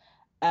know.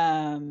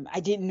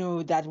 I didn't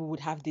know that we would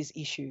have this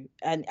issue,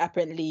 and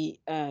apparently,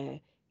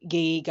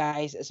 gay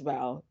guys as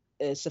well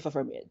suffer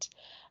from it.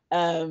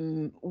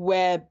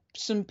 Where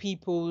some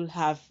people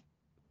have,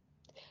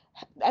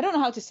 I don't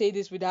know how to say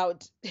this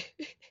without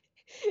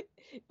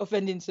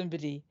offending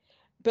somebody,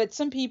 but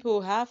some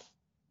people have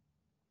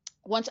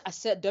want to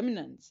assert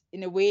dominance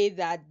in a way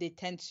that they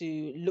tend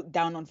to look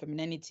down on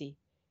femininity,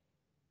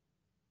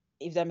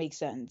 if that makes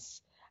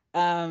sense.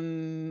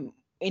 In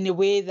a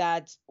way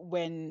that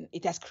when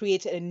it has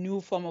created a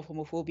new form of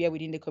homophobia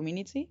within the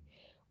community,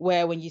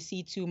 where when you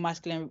see two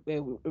masculine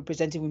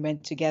representing women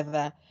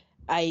together,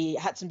 I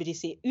had somebody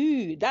say,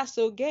 "Ooh, that's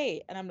so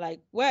gay," and I'm like,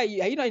 "Where are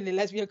you? Are you not in the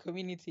lesbian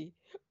community?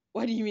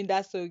 What do you mean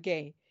that's so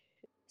gay?"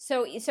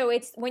 So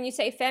it's when you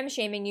say femme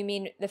shaming, you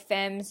mean the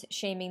femmes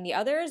shaming the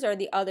others, or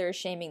the others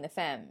shaming the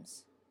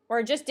femmes,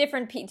 or just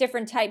different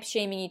types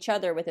shaming each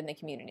other within the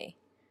community?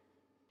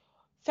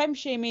 Femme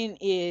shaming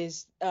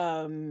is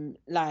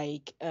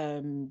like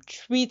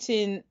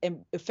treating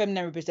a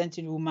feminine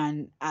representing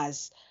woman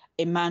as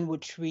a man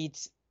would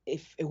treat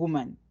if a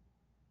woman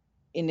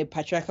in a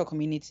patriarchal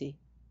community.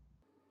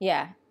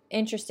 Yeah,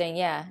 interesting.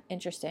 Yeah,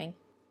 interesting.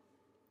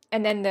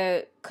 And then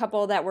the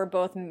couple that were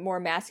both more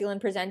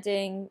masculine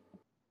presenting,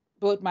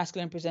 Both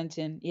masculine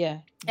presenting, yeah.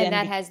 and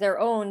that has their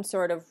own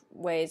sort of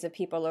ways that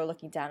people are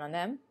looking down on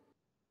them.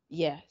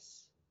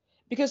 Yes.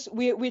 because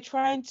we're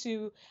trying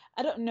to,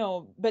 I don't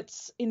know, but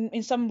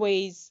in some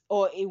ways,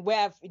 or in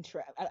where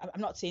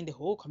I'm not saying the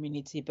whole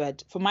community,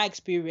 but from my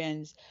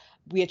experience,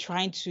 we are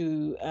trying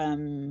to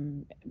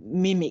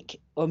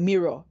mimic or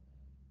mirror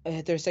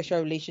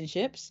heterosexual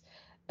relationships.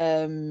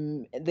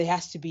 There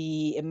has to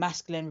be a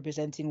masculine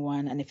representing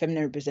one and a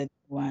feminine representing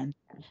one.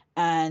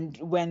 And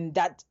when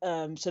that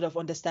sort of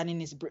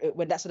understanding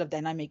when that sort of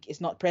dynamic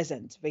is not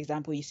present, for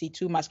example, you see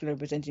two masculine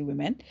representing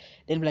women,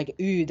 then be like,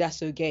 ooh, that's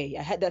so gay.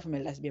 I heard that from a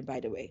lesbian,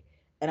 by the way.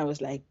 And I was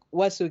like,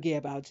 what's so gay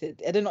about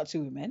it? And they're not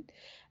two women.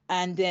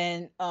 And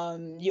then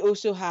you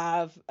also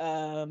have,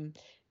 can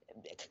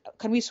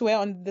we swear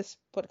on this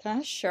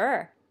podcast?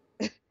 Sure.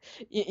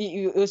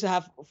 You also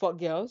have fuck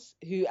girls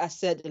who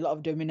assert a lot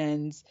of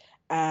dominance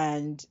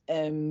and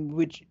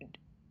would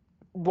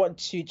want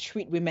to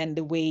treat women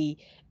the way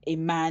a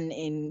man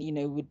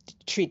would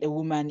treat a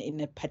woman in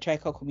a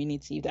patriarchal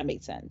community, if that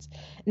makes sense.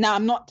 Now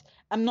I'm not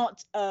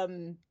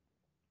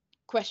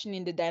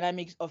questioning the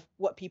dynamics of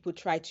what people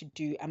try to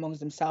do amongst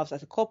themselves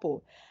as a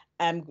couple.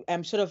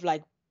 I'm sort of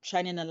like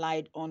shining a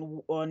light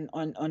on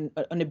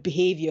a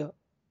behavior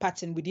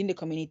pattern within the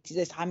community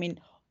that's harming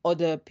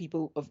other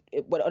people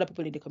other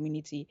people in the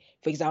community.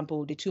 For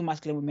example, the two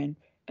masculine women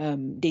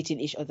dating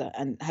each other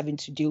and having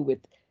to deal with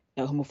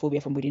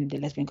homophobia from within the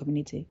lesbian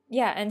community.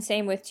 Yeah, and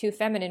same with two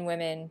feminine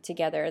women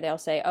together. They'll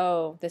say,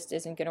 oh, this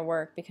isn't going to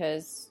work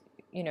because,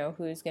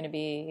 who's going to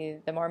be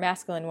the more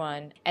masculine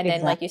one? And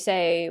then, like you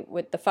say,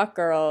 with the fuck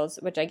girls,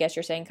 which I guess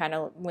you're saying kind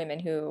of women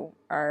who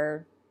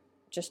are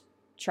just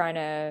trying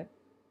to,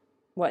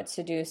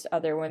 seduce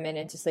other women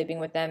into sleeping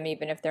with them,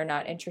 even if they're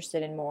not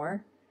interested in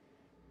more.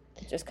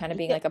 Just kind of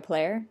being like a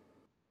player.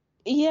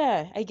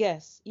 Yeah, I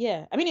guess.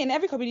 Yeah. I mean, in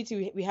every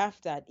community we have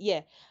that.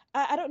 Yeah.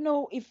 I don't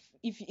know if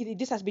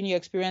this has been your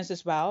experience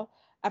as well.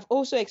 I've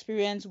also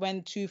experienced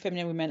when two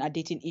feminine women are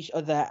dating each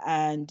other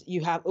and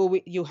you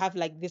have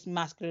like this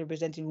masculine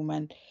representing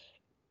woman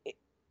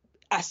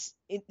as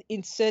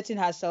inserting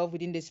herself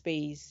within the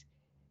space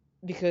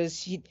because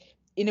she,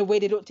 in a way,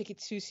 they don't take it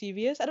too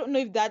serious. I don't know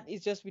if that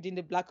is just within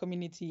the Black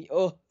community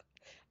or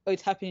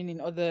it's happening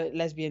in other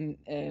lesbian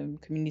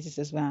communities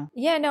as well.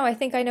 Yeah, no, I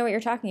think I know what you're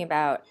talking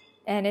about.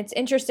 And it's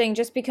interesting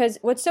just because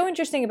what's so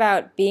interesting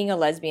about being a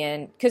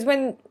lesbian, because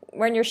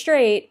when you're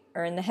straight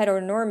or in the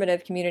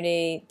heteronormative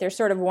community, there's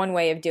sort of one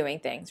way of doing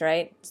things,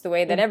 right? It's the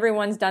way that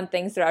everyone's done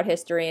things throughout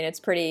history, and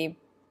it's pretty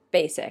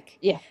basic.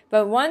 Yeah.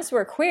 But once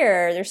we're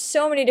queer, there's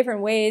so many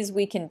different ways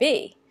we can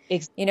be.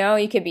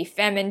 You could be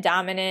femme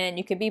dominant,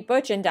 you could be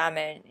butch and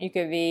dominant, you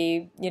could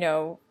be,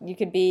 you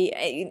could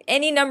be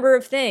any number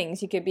of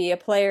things. You could be a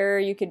player,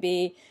 you could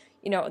be,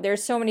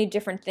 there's so many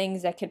different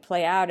things that could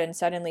play out and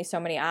suddenly so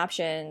many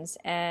options.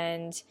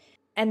 And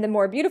the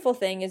more beautiful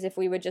thing is if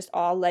we would just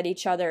all let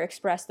each other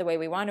express the way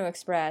we want to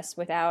express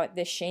without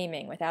this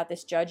shaming, without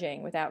this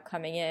judging, without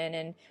coming in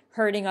and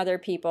hurting other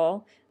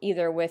people,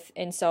 either with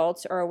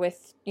insults or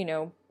with,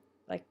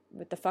 like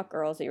with the fuck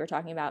girls that you were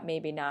talking about,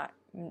 maybe not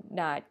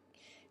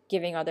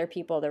giving other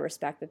people the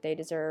respect that they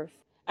deserve.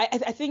 I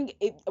think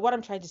what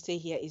I'm trying to say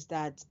here is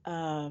that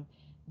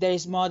there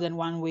is more than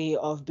one way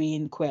of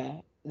being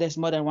queer. There's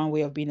more than one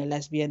way of being a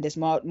lesbian. There's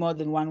more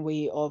than one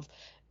way of.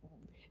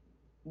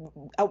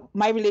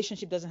 My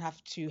relationship doesn't have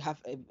to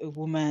have a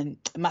woman,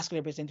 a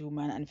masculine representing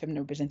woman and a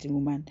feminine representing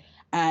woman.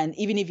 And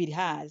even if it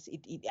has,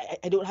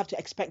 I don't have to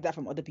expect that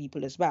from other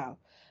people as well.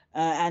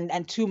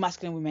 And two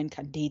masculine women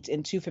can date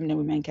and two feminine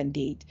women can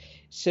date.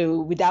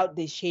 So without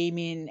the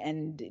shaming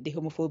and the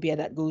homophobia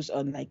that goes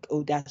on, like,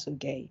 oh, that's so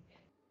gay.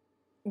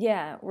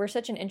 Yeah, we're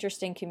such an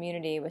interesting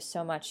community with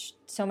so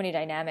many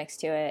dynamics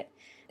to it.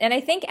 And I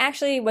think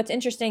actually what's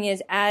interesting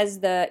is as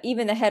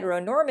even the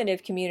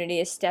heteronormative community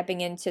is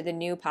stepping into the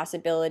new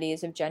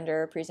possibilities of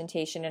gender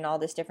presentation and all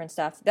this different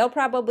stuff, they'll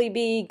probably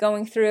be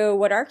going through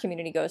what our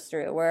community goes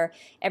through, where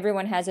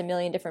everyone has a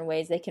million different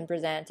ways they can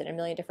present and a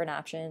million different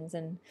options.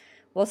 And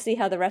we'll see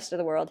how the rest of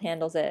the world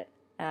handles it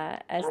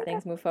as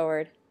things move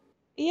forward.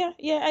 Yeah.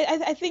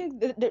 I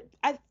think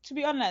to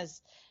be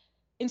honest,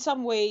 in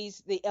some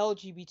ways, the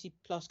LGBT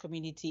plus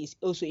community is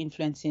also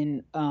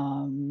influencing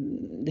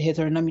the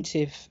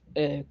heteronormative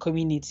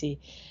community,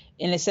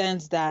 in a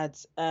sense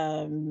that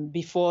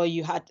before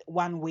you had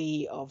one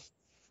way of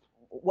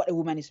what a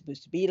woman is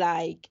supposed to be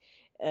like,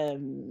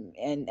 and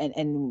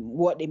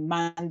what a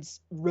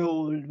man's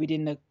role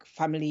within the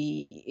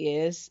family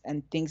is,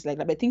 and things like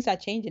that. But things are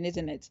changing,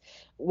 isn't it?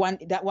 One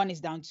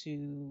is down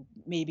to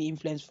maybe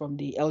influence from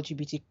the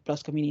LGBT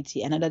plus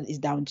community. Another is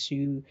down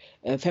to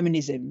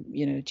feminism,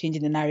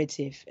 changing the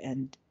narrative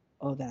and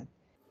all that.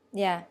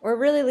 Yeah, we're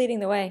really leading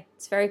the way.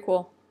 It's very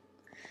cool.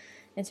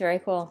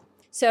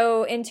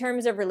 So in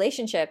terms of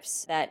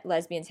relationships that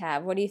lesbians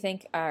have, what do you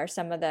think are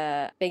some of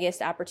the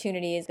biggest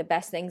opportunities, the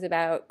best things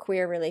about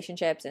queer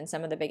relationships, and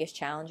some of the biggest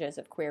challenges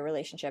of queer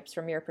relationships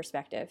from your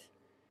perspective?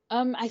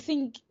 I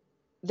think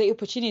the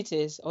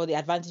opportunities or the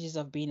advantages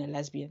of being a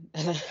lesbian,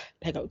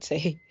 like I would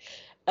say,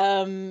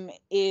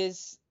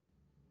 is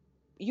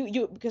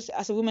you because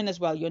as a woman as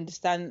well, you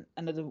understand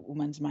another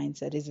woman's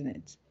mindset, isn't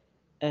it?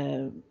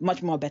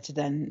 much more better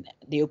than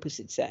the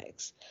opposite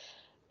sex.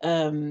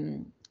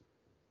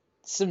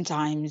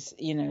 Sometimes,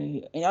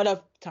 in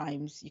other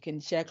times you can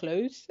share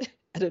clothes.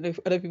 I don't know if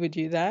other people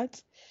do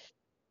that.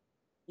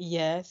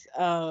 Yes.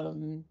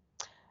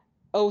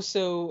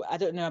 Also, I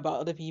don't know about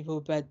other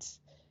people, but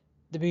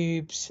the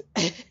boobs.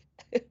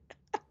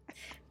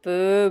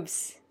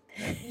 Boobs.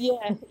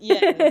 Yeah,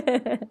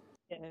 yes,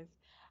 yes.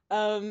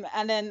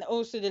 And then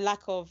also the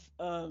lack of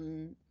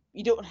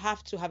you don't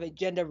have to have a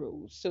gender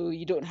role, so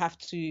you don't have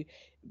to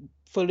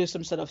follow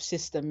some sort of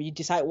system. You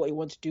decide what you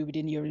want to do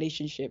within your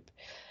relationship.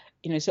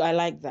 So I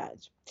like that.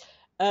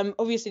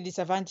 Obviously,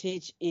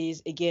 disadvantage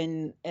is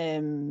again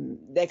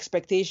the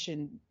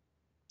expectation.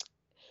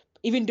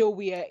 Even though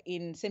we are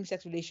in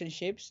same-sex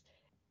relationships,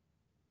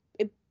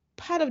 a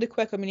part of the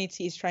queer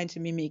community is trying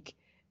to mimic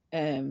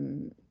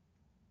um,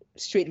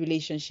 straight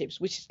relationships,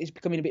 which is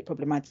becoming a bit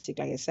problematic,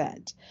 like I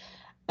said.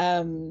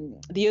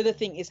 The other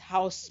thing is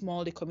how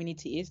small the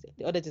community is.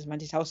 The other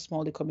disadvantage is how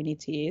small the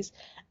community is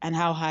and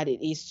how hard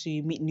it is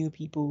to meet new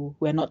people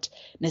who are not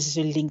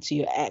necessarily linked to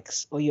your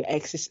ex or your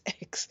ex's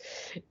ex.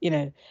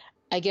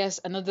 I guess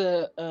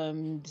another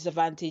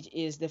disadvantage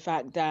is the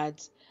fact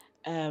that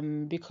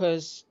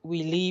because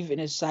we live in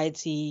a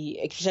society,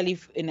 especially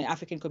in an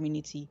African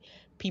community,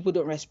 people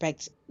don't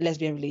respect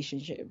lesbian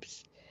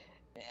relationships.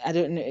 I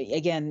don't know.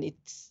 Again,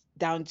 it's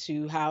down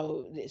to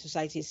how the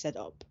society is set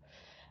up.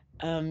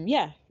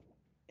 Yeah,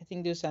 I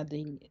think those are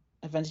the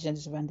advantages and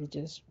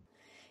disadvantages.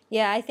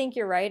 Yeah, I think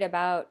you're right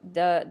about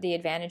the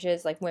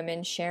advantages, like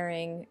women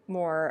sharing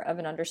more of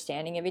an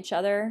understanding of each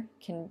other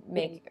can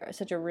make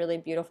such a really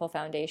beautiful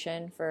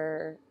foundation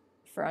for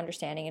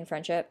understanding and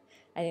friendship.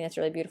 I think that's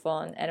really beautiful,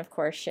 and of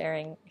course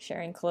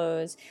sharing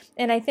clothes.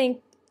 And I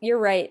think you're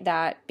right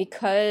that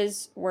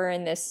because we're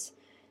in this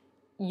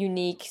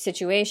unique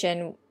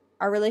situation,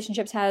 our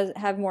relationships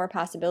have more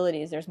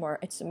possibilities. There's more.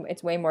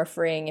 It's way more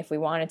freeing if we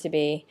want it to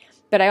be.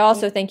 But I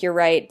also think you're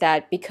right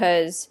that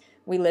because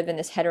we live in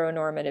this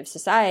heteronormative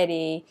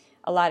society,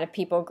 a lot of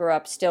people grew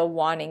up still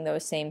wanting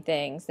those same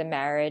things: the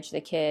marriage, the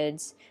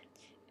kids.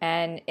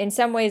 And in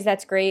some ways,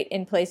 that's great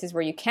in places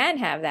where you can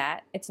have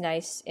that. It's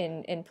nice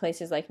in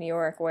places like New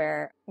York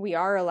where we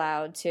are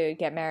allowed to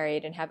get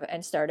married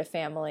and start a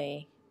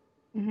family,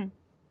 Mm-hmm.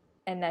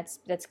 and that's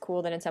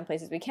cool that in some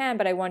places we can.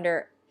 But I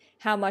wonder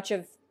how much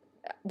of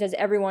does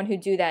everyone who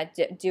do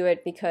that do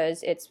it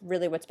because it's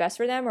really what's best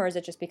for them, or is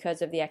it just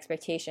because of the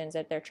expectations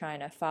that they're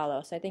trying to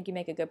follow? So I think you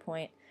make a good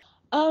point.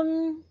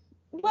 Um,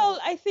 well,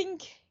 I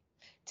think,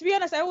 to be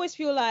honest, I always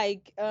feel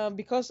like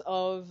because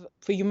of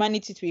for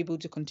humanity to be able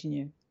to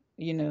continue,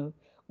 you know,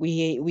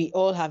 we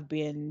all have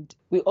been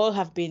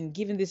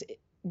given this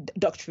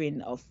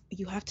doctrine of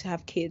you have to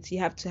have kids, you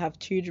have to have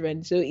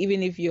children. So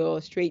even if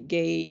you're straight,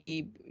 gay,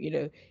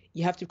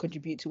 you have to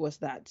contribute towards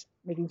that,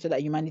 making sure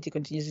that humanity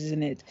continues,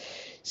 isn't it?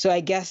 So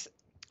I guess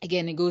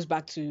again it goes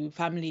back to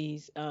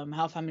families,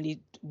 how families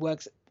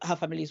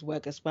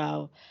work as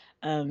well,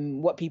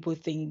 what people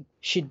think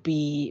should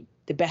be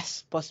the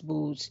best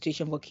possible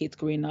situation for kids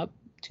growing up,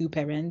 two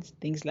parents,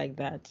 things like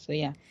that. So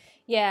yeah.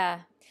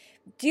 Yeah.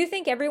 Do you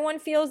think everyone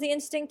feels the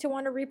instinct to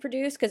want to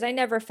reproduce? Because I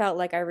never felt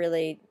like I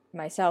really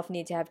myself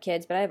need to have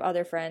kids, but I have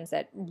other friends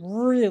that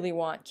really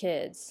want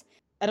kids.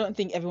 I don't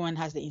think everyone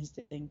has the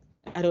instinct.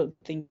 I don't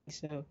think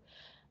so.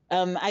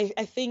 I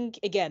think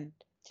again,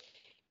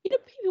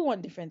 people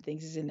want different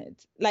things, isn't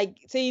it? Like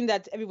saying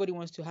that everybody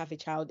wants to have a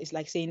child is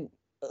like saying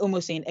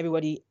almost saying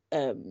everybody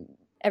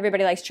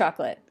Everybody likes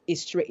chocolate,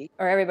 is straight.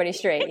 or everybody's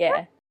straight.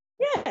 Yeah.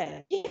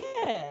 Yeah,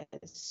 yeah.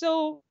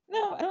 So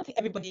no, I don't think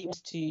everybody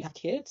wants to have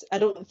kids. I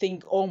don't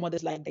think all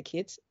mothers like their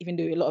kids, even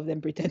though a lot of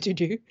them pretend to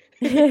do.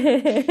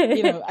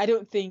 I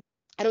don't think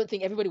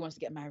everybody wants to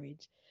get married.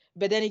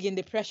 But then again,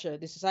 the pressure,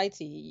 the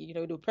society,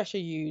 they'll pressure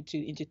you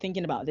into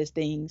thinking about these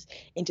things,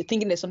 into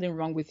thinking there's something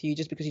wrong with you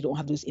just because you don't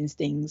have those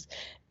instincts.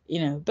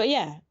 But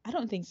yeah, I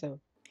don't think so.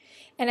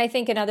 And I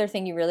think another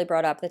thing you really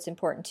brought up that's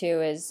important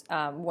too is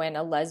when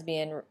a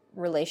lesbian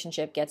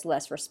relationship gets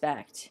less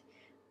respect,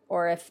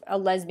 or if a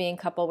lesbian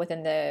couple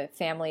within the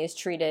family is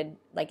treated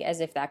like as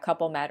if that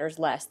couple matters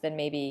less than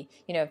maybe,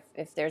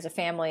 if there's a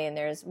family and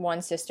there's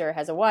one sister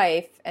has a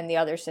wife and the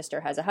other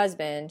sister has a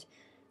husband,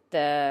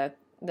 the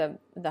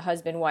the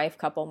husband wife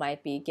couple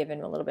might be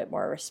given a little bit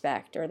more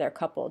respect, or their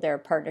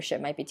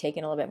partnership might be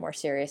taken a little bit more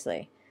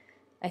seriously.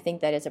 I think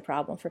that is a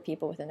problem for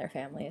people within their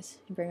families.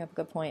 You bring up a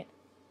good point.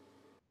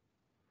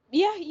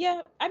 Yeah,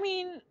 yeah. I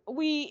mean,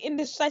 we in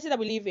the society that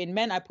we live in,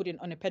 men are put in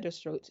on a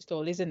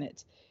pedestal, isn't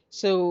it?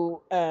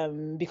 So,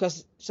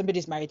 because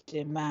somebody's married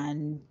to a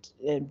man,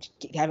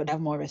 have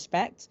more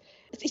respect.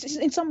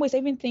 In some ways, I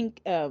even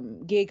think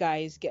gay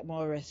guys get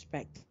more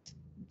respect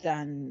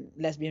than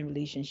lesbian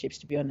relationships.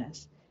 To be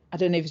honest, I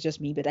don't know if it's just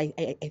me, but I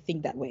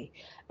think that way.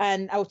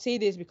 And I would say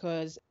this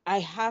because I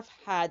have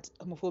had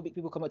homophobic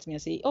people come up to me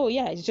and say, "Oh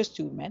yeah, it's just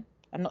two men.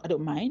 I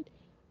don't mind."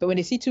 But when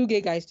they see two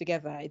gay guys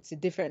together, it's a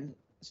different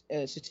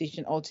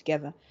situation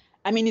altogether.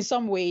 I mean, in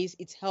some ways,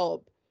 it's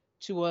help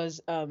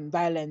towards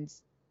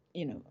violence,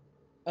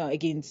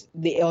 against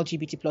the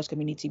LGBT plus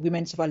community.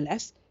 Women suffer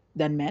less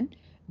than men,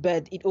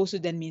 but it also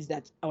then means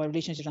that our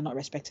relationships are not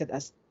respected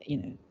as,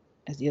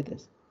 as the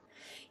others.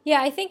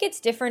 Yeah, I think it's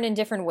different in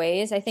different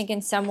ways. I think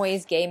in some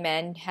ways gay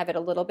men have it a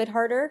little bit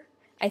harder.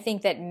 I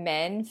think that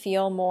men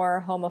feel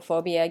more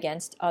homophobia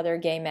against other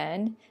gay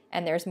men,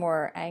 and there's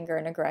more anger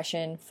and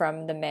aggression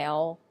from the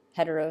male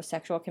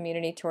heterosexual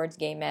community towards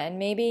gay men,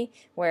 maybe.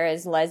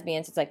 Whereas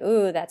lesbians, it's like,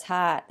 ooh, that's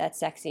hot, that's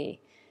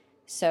sexy.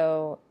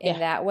 So in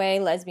that way,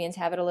 lesbians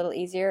have it a little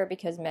easier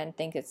because men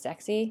think it's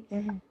sexy.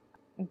 Mm-hmm.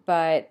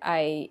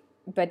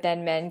 But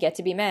then men get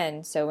to be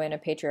men. So in a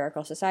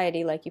patriarchal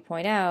society, like you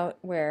point out,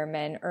 where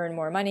men earn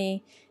more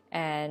money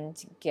and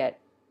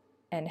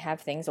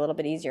have things a little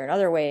bit easier in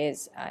other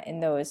ways, in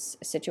those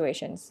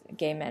situations,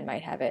 gay men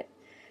might have it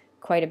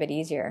quite a bit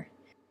easier.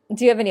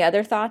 Do you have any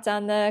other thoughts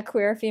on the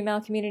queer female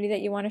community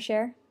that you want to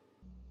share?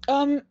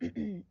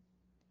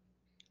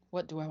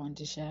 What do I want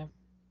to share?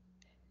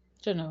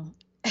 I don't know.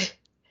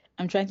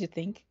 I'm trying to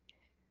think.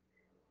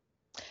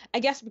 I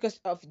guess because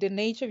of the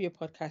nature of your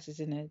podcast,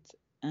 isn't it?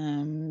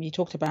 You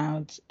talked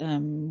about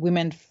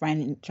women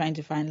trying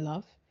to find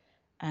love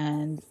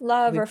and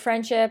love or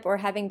friendship or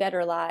having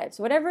better lives.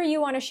 Whatever you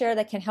want to share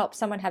that can help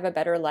someone have a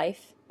better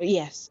life.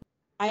 Yes.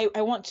 I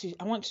want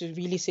to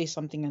really say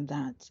something on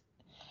that.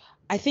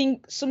 I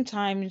think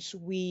sometimes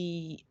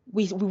we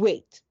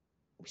wait.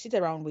 We sit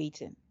around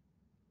waiting.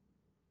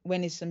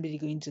 When is somebody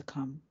going to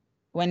come?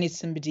 When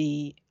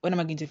am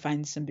I going to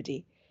find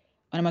somebody?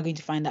 When am I going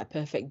to find that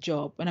perfect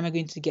job? When am I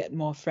going to get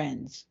more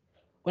friends?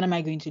 When am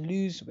I going to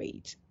lose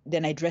weight?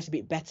 Then I dress a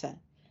bit better.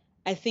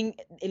 I think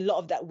a lot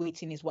of that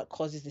waiting is what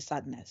causes the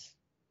sadness.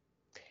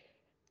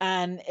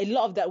 And a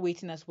lot of that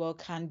waiting as well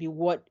can be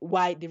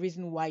the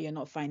reason why you're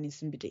not finding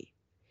somebody.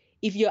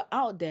 If you're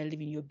out there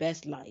living your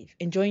best life,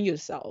 enjoying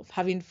yourself,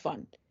 having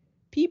fun,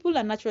 people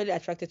are naturally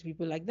attracted to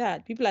people like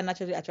that. People are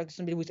naturally attracted to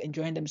somebody who's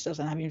enjoying themselves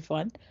and having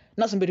fun,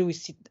 not somebody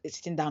who's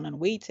sitting down and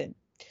waiting.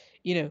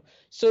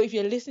 So if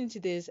you're listening to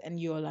this and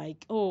you're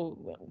like, oh,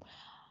 well,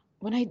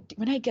 when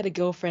I get a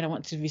girlfriend, I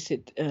want to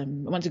visit, I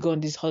want to go on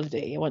this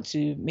holiday, I want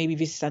to maybe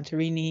visit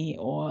Santorini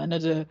or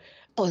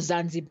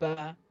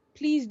Zanzibar.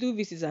 Please do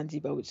visit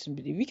Zanzibar with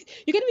somebody. You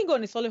can even go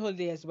on a solo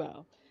holiday as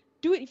well.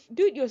 Do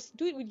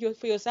it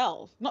for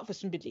yourself, not for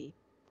somebody.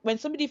 When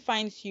somebody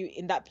finds you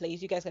in that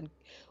place,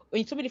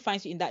 when somebody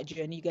finds you in that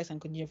journey, you guys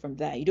can continue from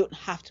there. You don't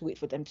have to wait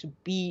for them to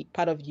be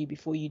part of you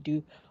before you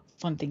do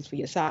fun things for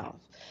yourself.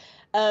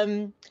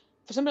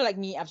 For somebody like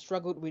me, I've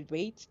struggled with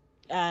weight,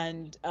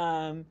 and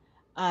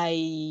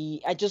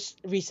I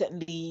just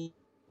recently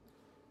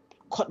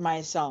caught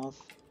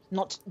myself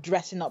not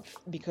dressing up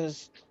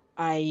because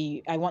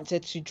I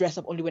wanted to dress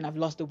up only when I've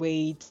lost the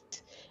weight.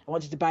 I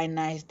wanted to buy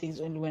nice things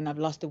only when I've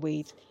lost the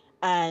weight,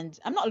 and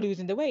I'm not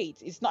losing the weight.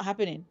 It's not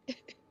happening,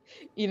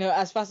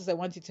 as fast as I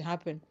want it to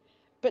happen.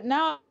 But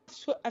now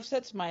I've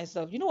said to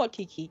myself, you know what,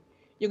 Kiki,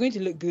 you're going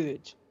to look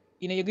good.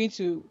 You're going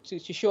to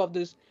show off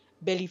those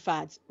belly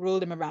fats, roll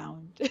them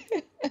around.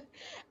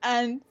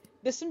 And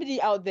there's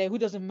somebody out there who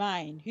doesn't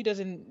mind, who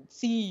doesn't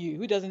see you,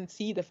 who doesn't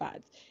see the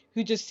fats,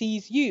 who just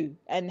sees you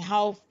and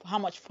how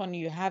much fun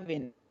you're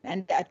having,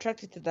 and they're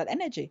attracted to that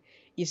energy,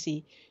 you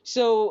see.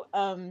 So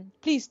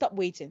please stop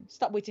waiting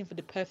for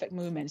the perfect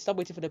moment, stop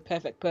waiting for the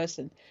perfect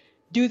person.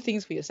 Do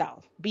things for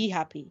yourself, be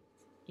happy.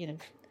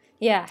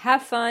 Yeah,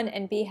 have fun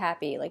and be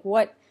happy. Like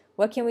what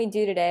can we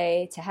do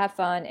today to have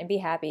fun and be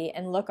happy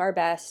and look our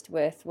best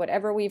with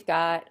whatever we've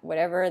got,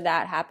 whatever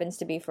that happens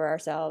to be for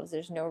ourselves.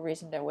 There's no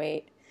reason to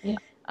wait. Yeah.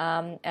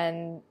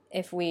 And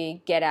if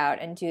we get out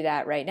and do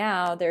that right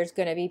now, there's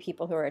going to be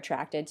people who are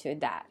attracted to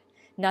that.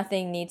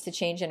 Nothing needs to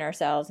change in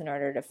ourselves in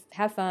order to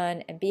have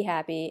fun and be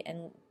happy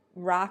and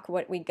rock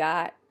what we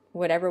got,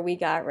 whatever we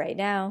got right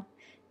now.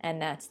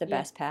 And that's the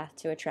best path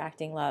to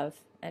attracting love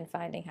and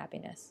finding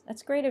happiness.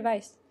 That's great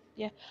advice.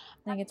 Yeah.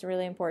 I think it's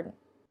really important.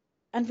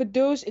 And for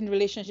those in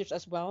relationships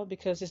as well,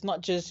 because it's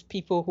not just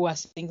people who are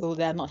single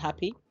that are not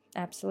happy.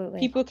 Absolutely.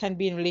 People can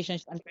be in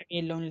relationships and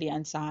very lonely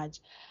and sad.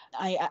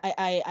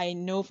 I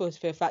know for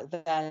a fact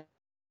that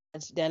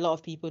there are a lot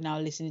of people now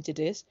listening to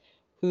this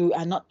who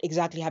are not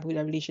exactly happy with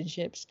their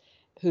relationships,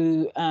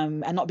 who are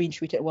not being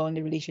treated well in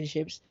the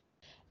relationships,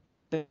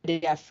 but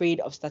they're afraid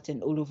of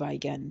starting all over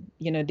again.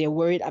 They're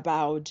worried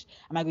about,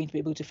 am I going to be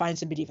able to find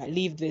somebody if I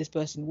leave this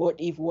person? What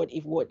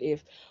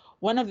if?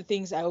 One of the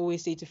things I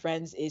always say to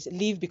friends is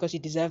leave because you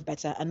deserve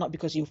better and not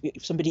because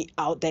somebody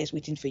out there is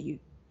waiting for you.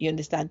 You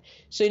understand?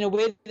 So in a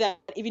way that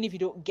even if you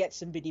don't get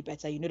somebody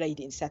better, you know that you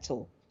didn't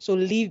settle. So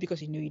leave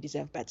because you know you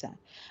deserve better.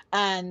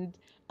 And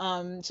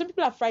some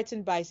people are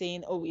frightened by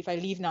saying, oh, if I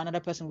leave now, another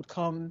person would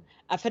come.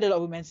 I've heard a lot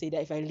of women say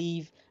that if I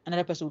leave,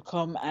 another person would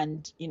come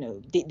and,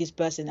 date this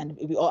person and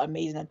it'll be all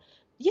amazing. And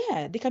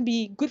yeah, they can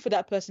be good for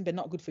that person, but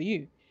not good for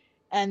you.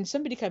 And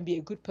somebody can be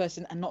a good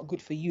person and not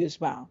good for you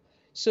as well.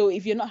 So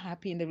if you're not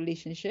happy in the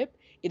relationship,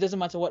 it doesn't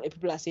matter what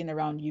people are saying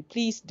around you,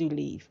 please do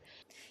leave.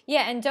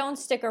 Yeah, and don't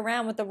stick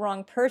around with the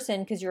wrong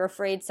person because you're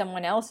afraid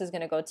someone else is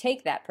going to go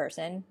take that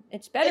person.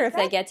 It's better if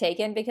they get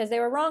taken because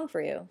they were wrong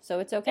for you. So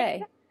it's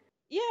okay.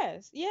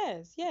 Yes.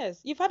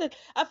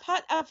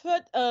 I've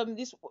heard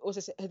this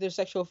was a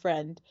heterosexual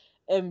friend.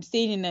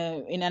 staying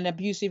in an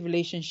abusive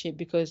relationship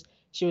because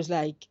she was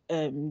like,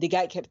 the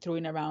guy kept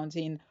throwing around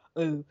saying,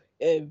 oh,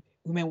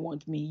 women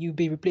want me, you'll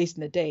be replaced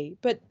in a day.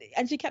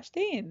 And she kept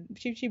staying.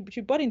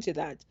 She bought into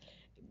that.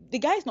 The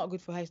guy is not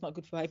good for her. It's not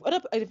good for her.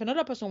 If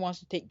another person wants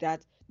to take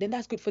that, then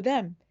that's good for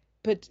them.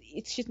 But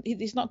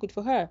it's not good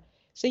for her.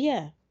 So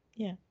yeah.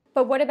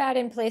 But what about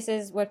in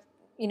places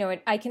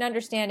I can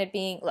understand it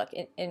being, look,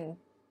 in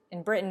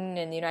Britain,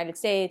 in the United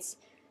States,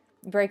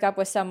 break up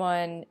with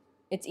someone,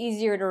 it's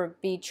easier to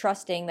be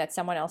trusting that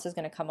someone else is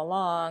going to come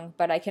along.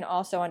 But I can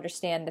also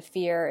understand the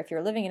fear if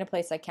you're living in a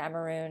place like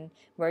Cameroon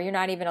where you're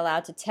not even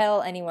allowed to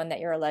tell anyone that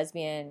you're a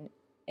lesbian.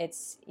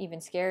 It's even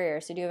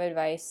scarier. So do you have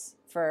advice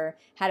for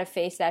how to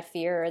face that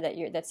fear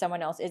that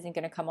someone else isn't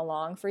going to come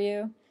along for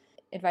you?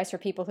 Advice for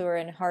people who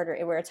are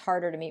where it's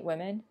harder to meet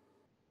women?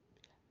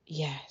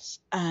 Yes.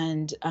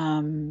 And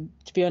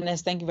to be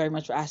honest, thank you very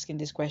much for asking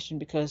this question,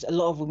 because a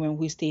lot of women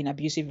who stay in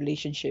abusive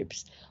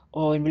relationships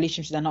or in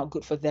relationships that are not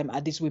good for them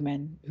are these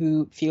women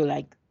who feel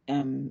like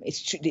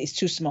it's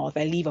too small. If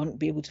I leave, I won't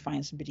be able to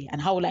find somebody.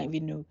 And how will I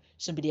even know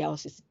somebody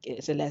else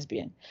is a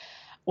lesbian?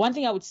 One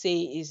thing I would say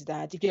is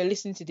that if you're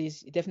listening to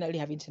this, you definitely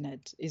have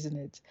internet, isn't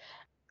it?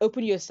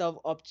 Open yourself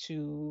up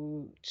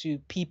to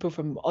people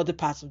from other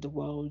parts of the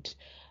world.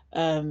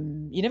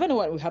 You never know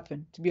what will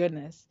happen, to be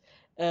honest.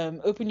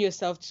 Open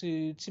yourself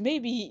to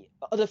maybe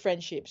other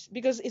friendships,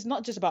 because it's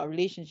not just about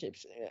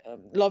relationships,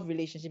 love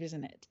relationship,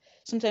 isn't it?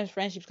 Sometimes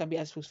friendships can be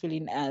as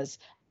fulfilling as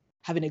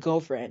having a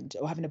girlfriend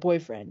or having a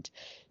boyfriend.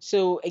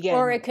 So again,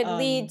 or it could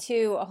lead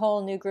to a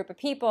whole new group of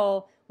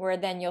people where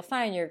then you'll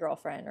find your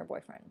girlfriend or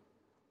boyfriend.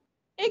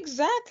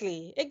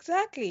 Exactly.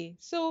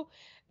 So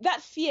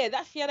that fear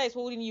that is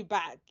holding you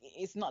back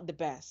is not the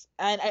best.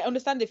 And I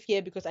understand the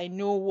fear because I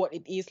know what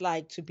it is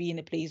like to be in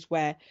a place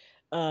where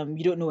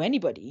you don't know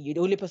anybody. The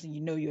only person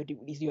you know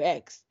is your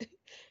ex.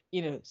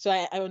 So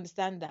I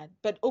understand that.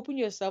 But open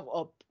yourself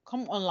up,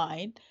 come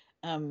online.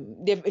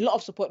 There are a lot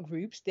of support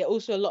groups. There are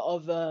also a lot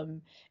of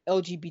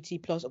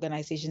LGBT plus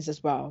organizations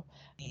as well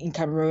in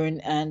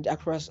Cameroon and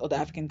across other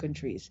African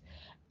countries.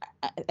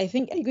 I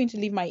think, are you going to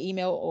leave my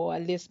email or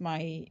at least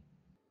my...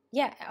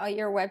 Yeah,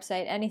 your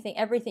website, anything,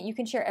 everything. You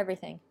can share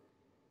everything.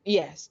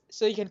 Yes.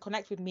 So you can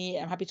connect with me.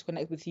 I'm happy to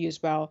connect with you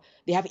as well.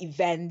 They have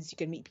events. You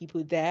can meet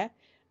people there,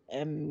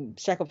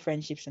 strike up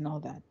friendships and all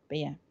that. But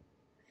yeah.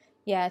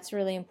 Yeah, it's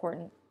really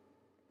important.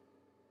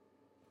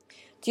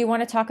 Do you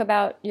want to talk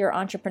about your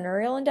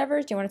entrepreneurial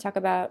endeavors? Do you want to talk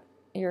about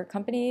your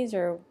companies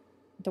or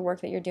the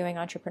work that you're doing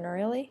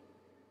entrepreneurially?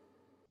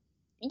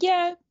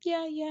 Yeah.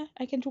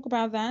 I can talk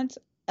about that.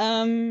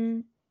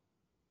 Um,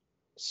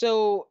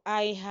 so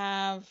I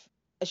have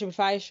a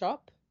Shopify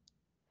shop.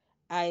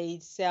 I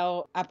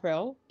sell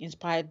apparel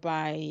inspired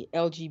by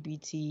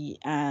LGBT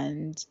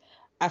and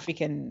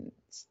African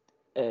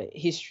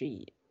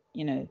history.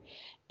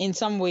 In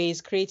some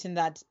ways, creating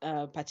that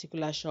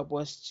particular shop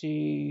was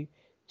to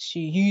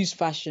use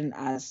fashion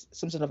as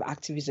some sort of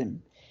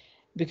activism,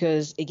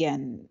 because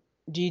again,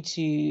 due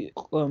to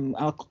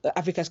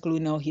Africa's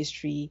colonial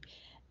history,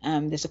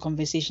 there's a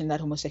conversation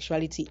that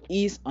homosexuality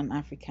is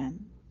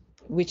un-African,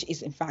 which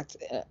is in fact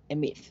a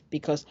myth,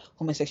 because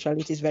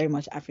homosexuality is very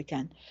much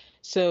African.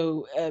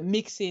 So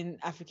mixing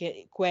African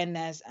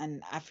queerness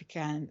and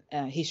African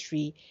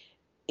history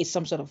is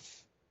some sort of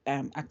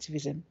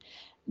activism.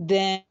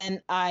 Then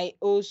I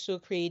also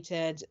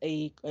created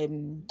a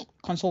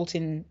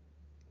consulting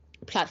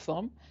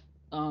platform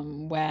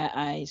where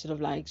I sort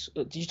of like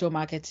digital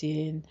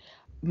marketing,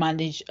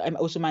 I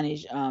also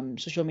manage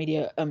social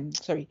media,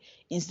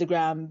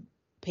 Instagram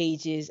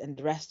pages and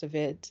the rest of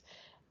it.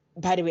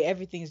 By the way,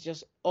 everything is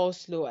just all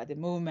slow at the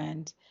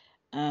moment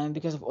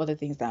because of other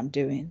things that I'm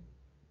doing.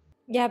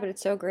 Yeah, but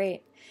it's so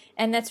great.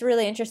 And that's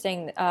really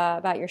interesting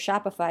about your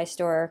Shopify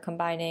store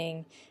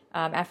combining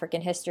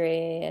African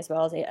history as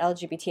well as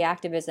LGBT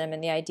activism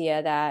and the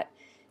idea that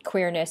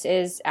queerness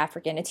is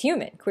African. It's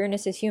human.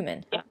 Queerness is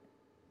human. Yeah.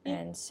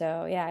 And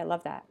so, yeah, I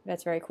love that.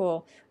 That's very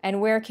cool.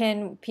 And where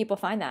can people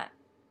find that?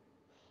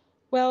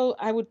 Well,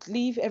 I would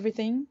leave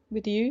everything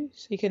with you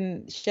so you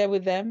can share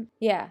with them.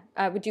 Yeah.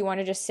 Would you want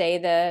to just say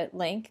the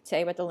link,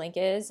 say what the link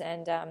is,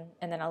 and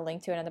then I'll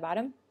link to it on the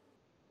bottom?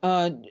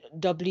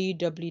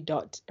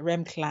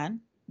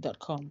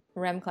 www.remclan.com.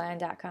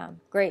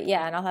 remclan.com. Great.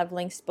 Yeah. And I'll have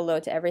links below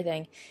to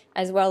everything,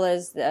 as well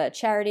as the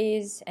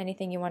charities,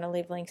 anything you want to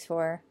leave links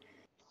for.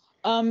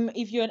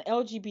 If you're an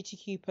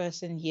LGBTQ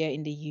person here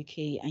in the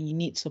UK and you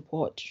need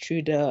support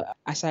through the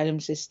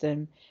asylum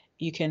system,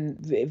 you can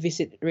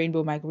visit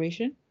Rainbow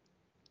Migration.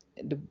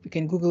 You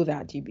can Google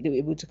that, you'll be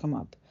able to come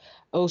up.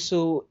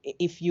 Also,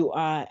 if you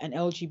are an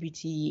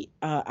LGBT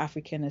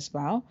African as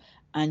well,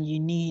 and you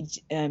need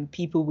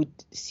people with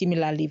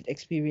similar lived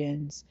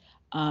experience,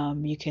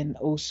 you can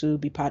also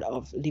be part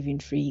of Living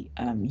Free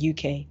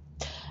UK.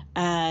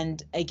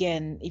 And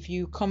again, if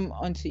you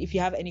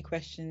have any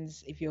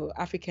questions, if you're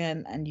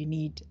African and you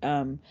need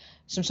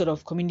some sort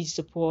of community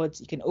support,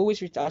 you can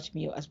always reach out to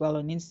me as well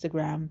on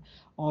Instagram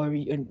or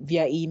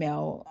via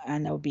email,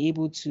 and I'll be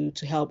able to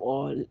help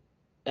or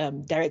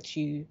send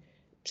you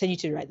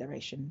to the right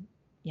direction.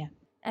 Yeah.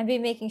 And be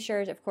making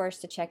sure, of course,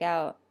 to check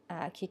out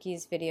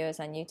Kiki's videos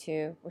on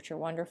YouTube, which are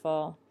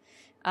wonderful.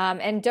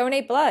 And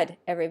donate blood,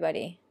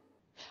 everybody.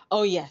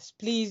 Oh yes,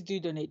 please do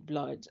donate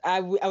blood.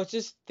 I was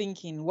just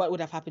thinking what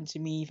would have happened to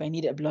me if I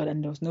needed blood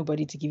and there was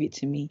nobody to give it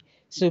to me.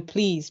 So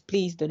please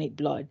donate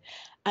blood.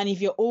 And if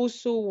you're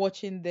also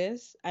watching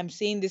this, I'm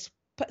saying this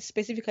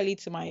specifically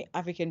to my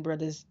African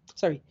brothers,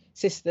 sorry,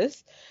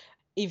 sisters.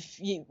 If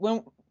you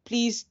when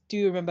Please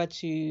do remember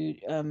to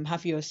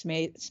have your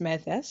smear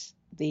test.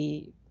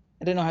 I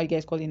don't know how you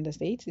guys call it in the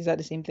States. Is that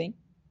the same thing?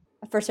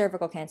 For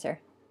cervical cancer,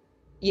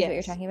 is what you're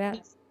Yes. talking about?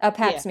 A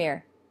pap Yeah.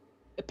 smear.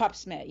 A pap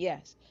smear,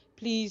 yes.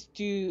 Please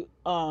do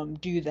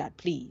that,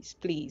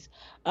 please.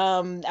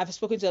 I've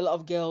spoken to a lot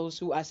of girls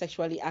who are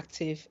sexually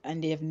active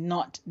and they have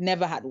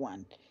never had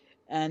one.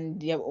 And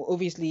they have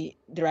obviously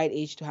the right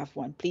age to have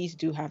one. Please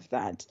do have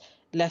that.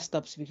 Let's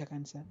stop cervical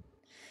cancer.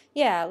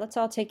 Yeah, let's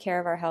all take care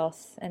of our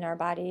health and our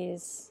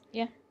bodies.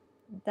 Yeah.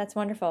 That's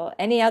wonderful.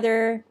 Any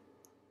other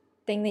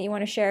thing that you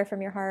want to share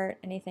from your heart?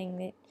 Anything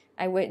that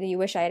that you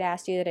wish I had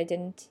asked you that I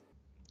didn't?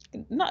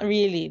 Not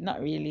really,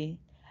 not really.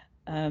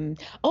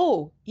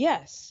 Oh,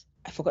 yes.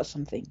 I forgot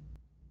something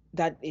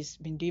that has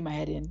been doing my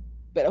head in,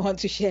 but I want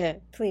to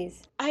share.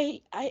 Please.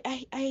 I've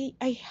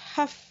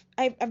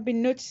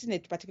been noticing a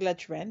particular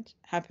trend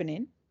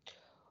happening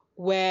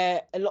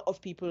where a lot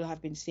of people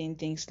have been saying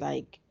things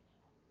like,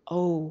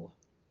 "Oh,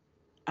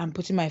 I'm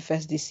putting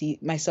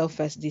myself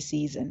first this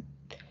season.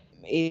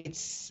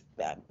 It's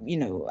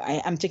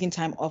I'm taking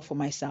time off for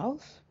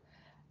myself.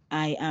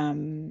 I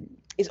am.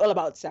 It's all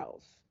about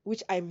self,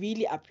 which I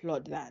really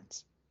applaud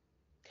that.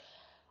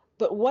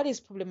 But what is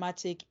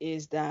problematic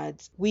is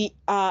that we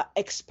are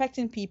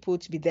expecting people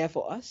to be there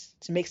for us,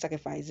 to make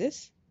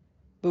sacrifices,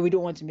 but we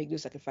don't want to make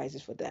those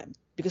sacrifices for them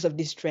because of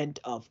this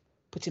trend of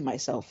putting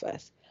myself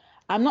first.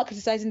 I'm not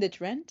criticizing the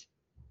trend,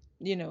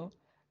 you know,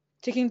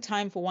 taking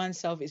time for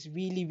oneself is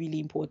really, really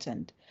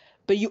important.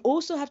 But you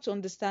also have to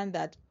understand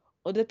that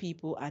other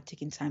people are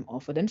taking time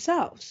off for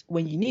themselves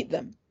when you need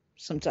them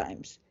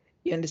sometimes.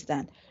 You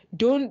understand?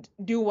 Don't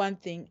do one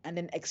thing and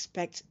then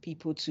expect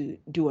people to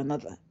do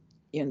another.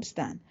 You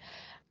understand?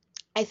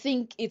 I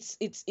think it's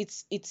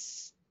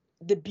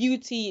the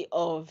beauty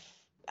of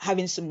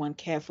having someone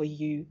care for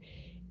you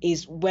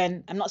is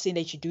when I'm not saying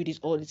that you should do this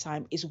all the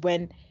time, is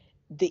when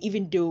they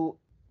even do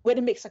when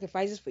they make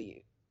sacrifices for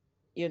you.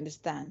 You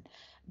understand?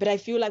 But I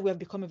feel like we have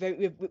become a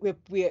very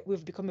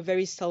we've become a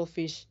very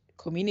selfish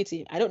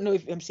community. I don't know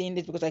if I'm saying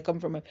this because I come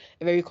from a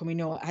very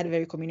communal, I had a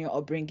very communal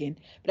upbringing,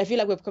 but I feel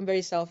like we've become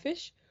very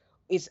selfish.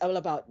 It's all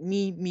about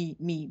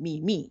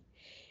me.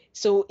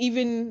 So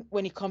even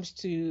when it comes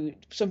to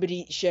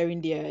somebody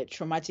sharing their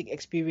traumatic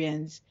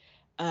experience,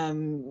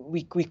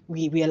 we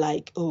are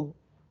like, oh,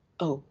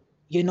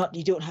 you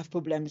don't have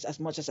problems as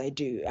much as I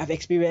do. I've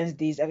experienced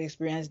this, I've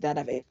experienced that,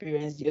 I've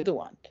experienced the other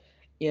one.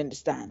 You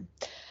understand?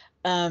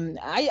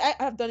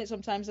 I've done it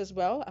sometimes as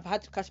well. I've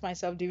had to catch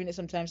myself doing it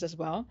sometimes as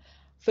well.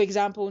 For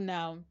example,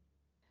 now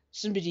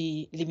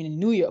somebody living in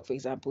New York, for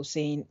example,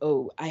 saying,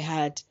 "Oh, I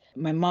had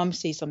my mom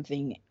say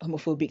something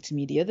homophobic to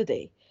me the other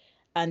day."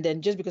 And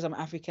then just because I'm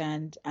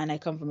African and I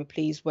come from a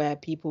place where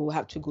people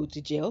have to go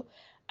to jail,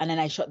 and then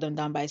I shut them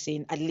down by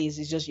saying, at least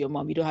it's just your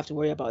mom. You don't have to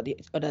worry about the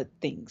other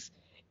things.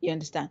 You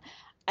understand?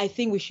 I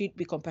think we should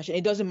be compassionate.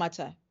 It doesn't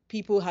matter.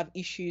 People have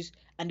issues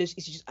and those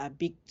issues are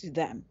big to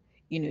them.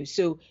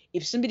 So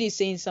if somebody is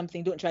saying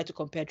something, don't try to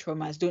compare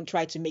traumas. Don't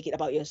try to make it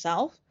about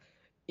yourself.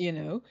 You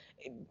know,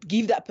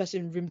 give that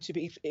person room to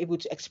be able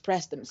to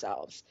express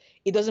themselves.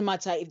 It doesn't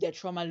matter if their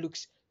trauma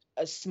looks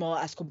as small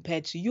as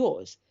compared to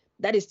yours.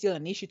 That is still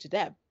an issue to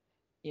them.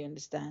 You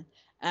understand?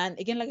 And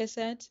again, like I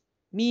said,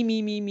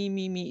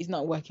 me is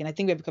not working. I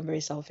think we've become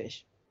very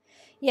selfish.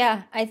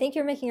 Yeah, I think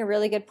you're making a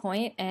really good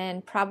point,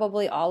 and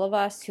probably all of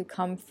us who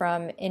come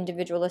from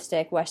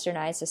individualistic,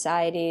 westernized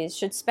societies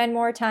should spend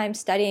more time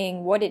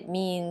studying what it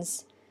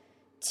means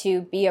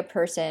to be a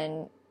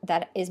person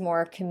that is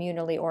more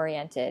communally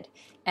oriented.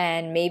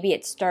 And maybe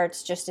it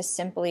starts just as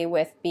simply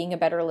with being a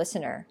better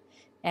listener.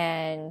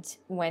 And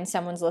when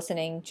someone's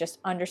listening, just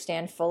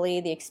understand fully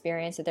the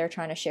experience that they're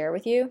trying to share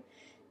with you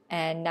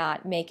and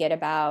not make it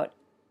about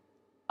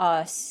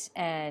us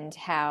and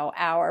how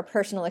our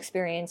personal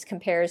experience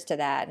compares to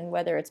that, and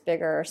whether it's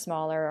bigger or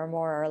smaller or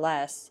more or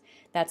less.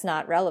 That's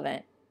not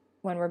relevant.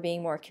 When we're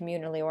being more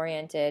communally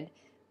oriented,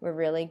 we're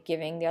really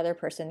giving the other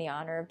person the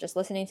honor of just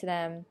listening to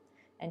them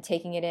and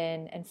taking it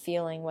in and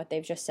feeling what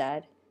they've just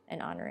said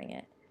and honoring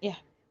it. Yeah.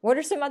 What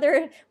are some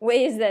other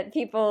ways that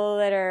people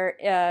that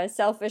are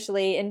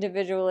selfishly,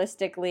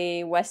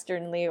 individualistically,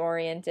 westernly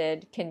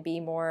oriented can be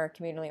more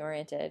communally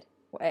oriented?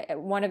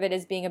 One of it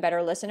is being a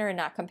better listener and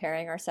not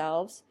comparing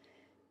ourselves.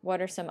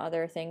 What are some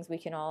other things we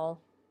can all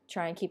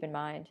try and keep in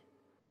mind?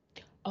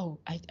 Oh,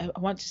 I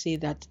want to say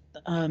that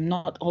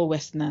not all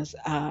Westerners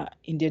are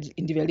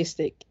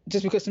individualistic.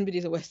 Just because somebody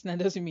is a Westerner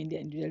doesn't mean they're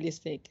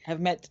individualistic. I've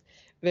met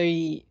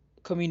very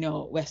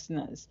communal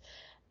Westerners.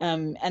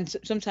 And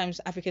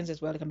sometimes Africans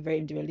as well become very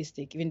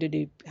individualistic, even though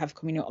they have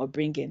communal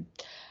upbringing.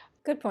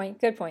 Good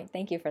point. Good point.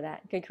 Thank you for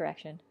that. Good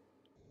correction.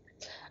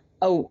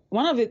 Oh,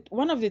 one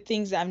of the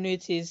things that I've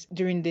noticed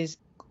during this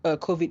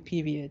COVID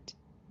period,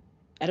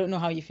 I don't know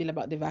how you feel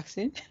about the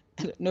vaccine.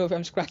 I don't know if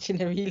I'm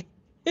scratching a really.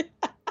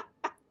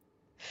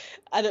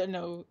 I don't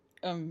know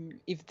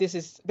if this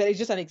is, but it's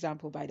just an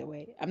example, by the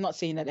way. I'm not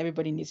saying that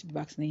everybody needs to be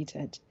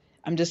vaccinated.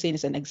 I'm just saying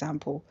it's an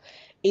example.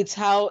 It's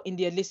how in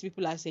the list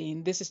people are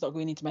saying this is not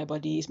going into my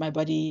body,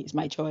 it's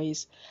my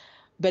choice.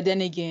 But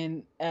then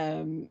again,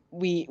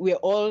 we're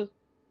all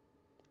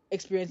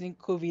experiencing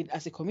COVID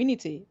as a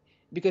community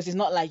because it's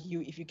not like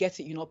you, if you get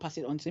it, you not pass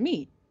it on to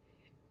me.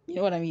 You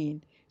know what I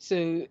mean?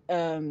 So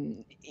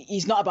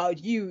it's not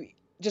about you,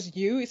 just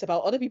you. It's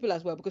about other people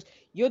as well because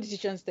your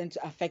decisions tend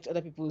to affect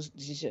other people's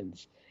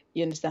decisions.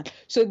 You understand?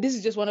 So this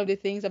is just one of the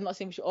things. I'm not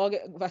saying we should all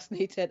get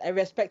vaccinated.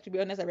 To be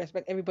honest, I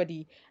respect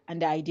everybody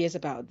and their ideas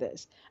about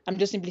this. I'm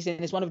just simply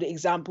saying it's one of the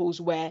examples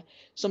where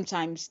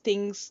sometimes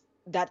things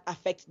that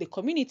affect the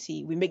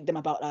community, we make them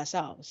about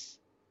ourselves.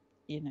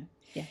 You know?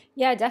 Yeah.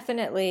 Yeah,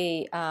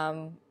 definitely.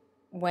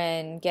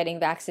 When getting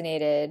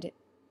vaccinated,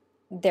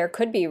 there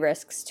could be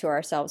risks to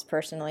ourselves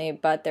personally,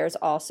 but there's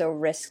also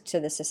risk to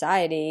the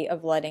society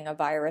of letting a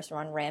virus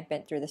run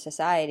rampant through the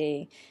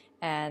society.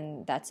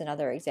 And that's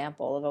another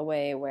example of a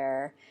way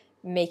where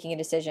making a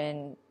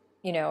decision,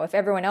 if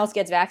everyone else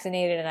gets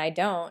vaccinated and I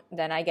don't,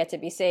 then I get to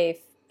be safe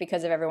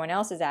because of everyone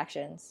else's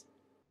actions.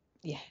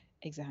 Yeah,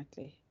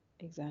 exactly.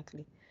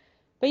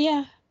 But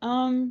yeah,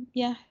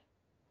 yeah.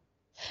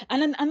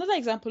 And then another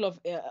example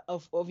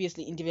of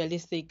obviously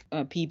individualistic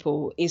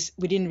people is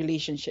within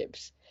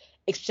relationships,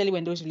 especially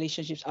when those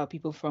relationships are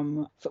people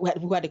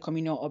who had a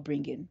communal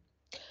upbringing.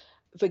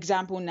 For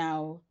example,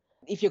 now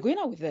if you're going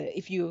out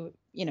if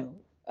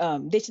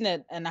dating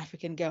an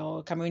African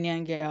girl,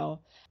 Cameroonian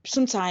girl,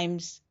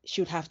 sometimes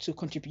she would have to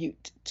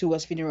contribute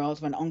towards funerals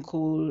of an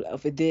uncle,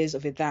 of a this,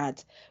 of a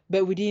that.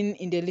 But within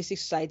individualistic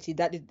society,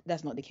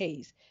 that's not the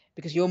case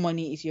because your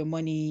money is your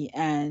money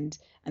and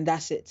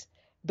that's it.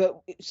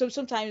 But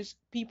sometimes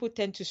people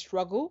tend to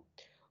struggle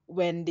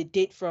when they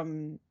date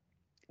from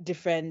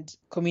different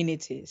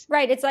communities.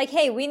 Right. It's like,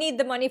 hey, we need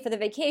the money for the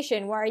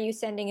vacation. Why are you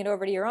sending it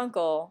over to your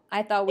uncle?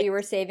 I thought we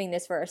were saving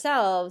this for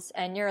ourselves.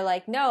 And you're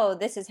like, no,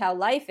 this is how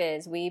life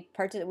is. We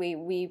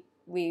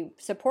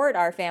support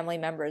our family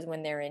members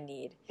when they're in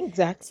need.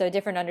 Exactly. So a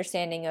different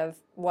understanding of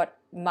what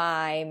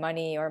my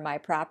money or my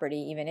property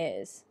even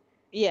is.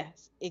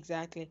 Yes,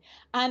 exactly.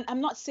 And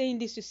I'm not saying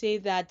this to say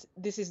that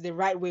this is the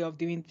right way of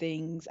doing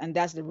things and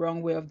that's the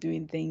wrong way of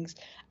doing things.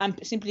 I'm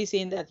simply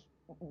saying that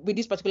with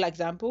this particular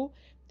example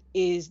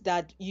is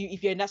that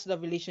if you're in that sort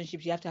of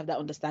relationships, you have to have that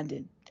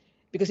understanding.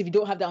 Because if you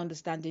don't have that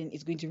understanding,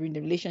 it's going to ruin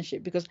the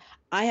relationship. Because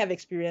I have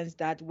experienced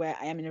that where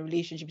I am in a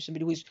relationship with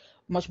somebody who is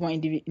much more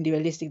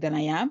individualistic than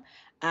I am.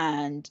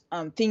 And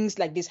things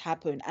like this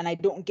happen and I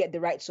don't get the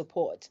right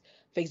support.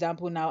 For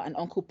example, now an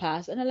uncle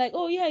passed and I'm like,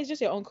 oh yeah, it's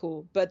just your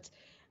uncle. But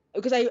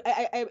because I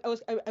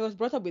was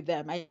brought up with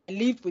them. I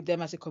lived with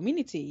them as a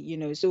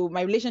community, so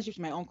my relationship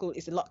with my uncle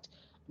is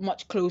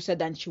much closer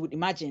than she would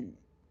imagine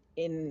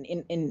in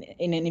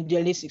an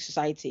individualistic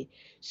society.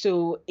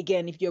 So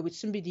again, if you're with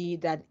somebody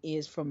that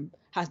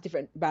has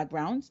different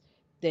backgrounds,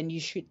 then you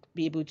should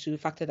be able to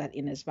factor that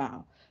in as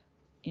well.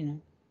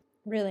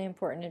 Really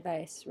important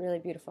advice. Really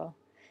beautiful.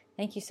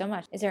 Thank you so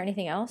much. Is there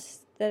anything else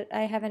that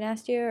I haven't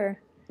asked you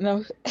or?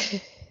 No.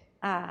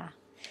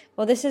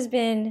 Well, this has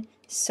been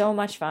so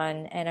much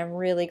fun, and I'm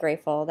really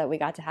grateful that we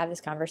got to have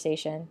this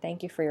conversation.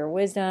 Thank you for your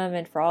wisdom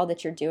and for all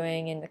that you're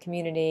doing in the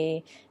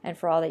community and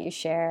for all that you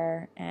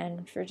share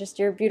and for just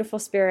your beautiful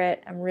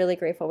spirit. I'm really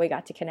grateful we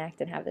got to connect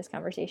and have this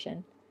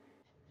conversation.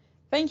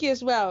 Thank you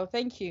as well.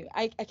 Thank you.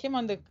 I came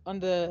on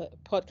the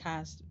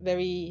podcast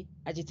very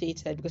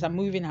agitated because I'm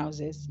moving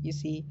houses, you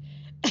see.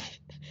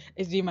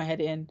 It's doing my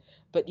head in,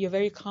 but you're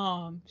very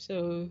calm.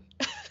 So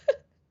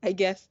I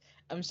guess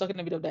I'm sucking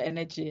a bit of that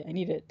energy. I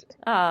need it.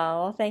 Oh,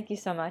 well, thank you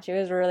so much. It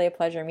was really a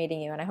pleasure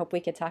meeting you, and I hope we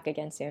could talk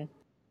again soon.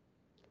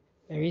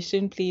 Very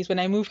soon, please. When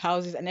I move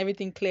houses and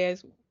everything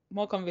clears,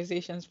 more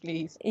conversations,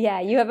 please. Yeah,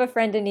 you have a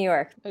friend in New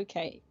York.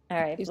 Okay. All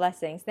right,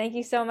 blessings. Thank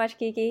you so much,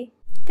 Kiki.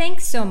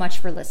 Thanks so much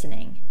for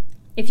listening.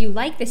 If you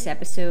like this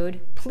episode,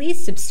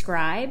 please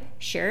subscribe,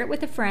 share it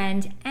with a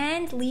friend,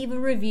 and leave a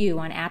review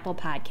on Apple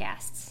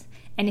Podcasts.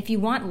 And if you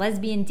want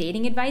lesbian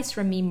dating advice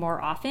from me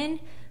more often,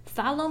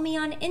 follow me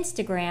on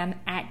Instagram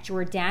at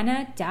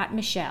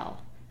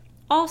jordana.michelle.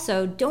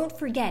 Also, don't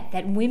forget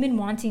that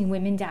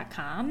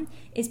womenwantingwomen.com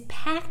is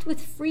packed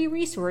with free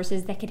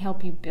resources that can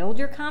help you build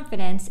your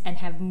confidence and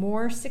have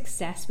more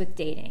success with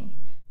dating.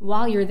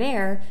 While you're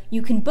there,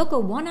 you can book a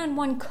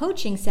one-on-one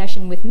coaching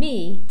session with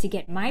me to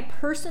get my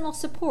personal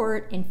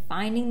support in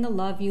finding the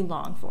love you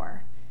long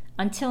for.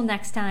 Until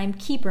next time,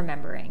 keep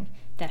remembering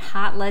that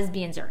hot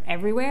lesbians are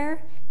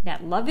everywhere,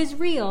 that love is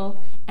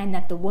real, and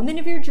that the woman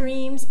of your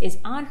dreams is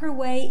on her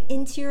way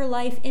into your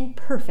life in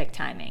perfect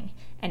timing.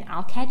 And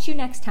I'll catch you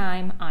next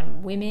time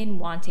on Women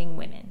Wanting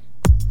Women.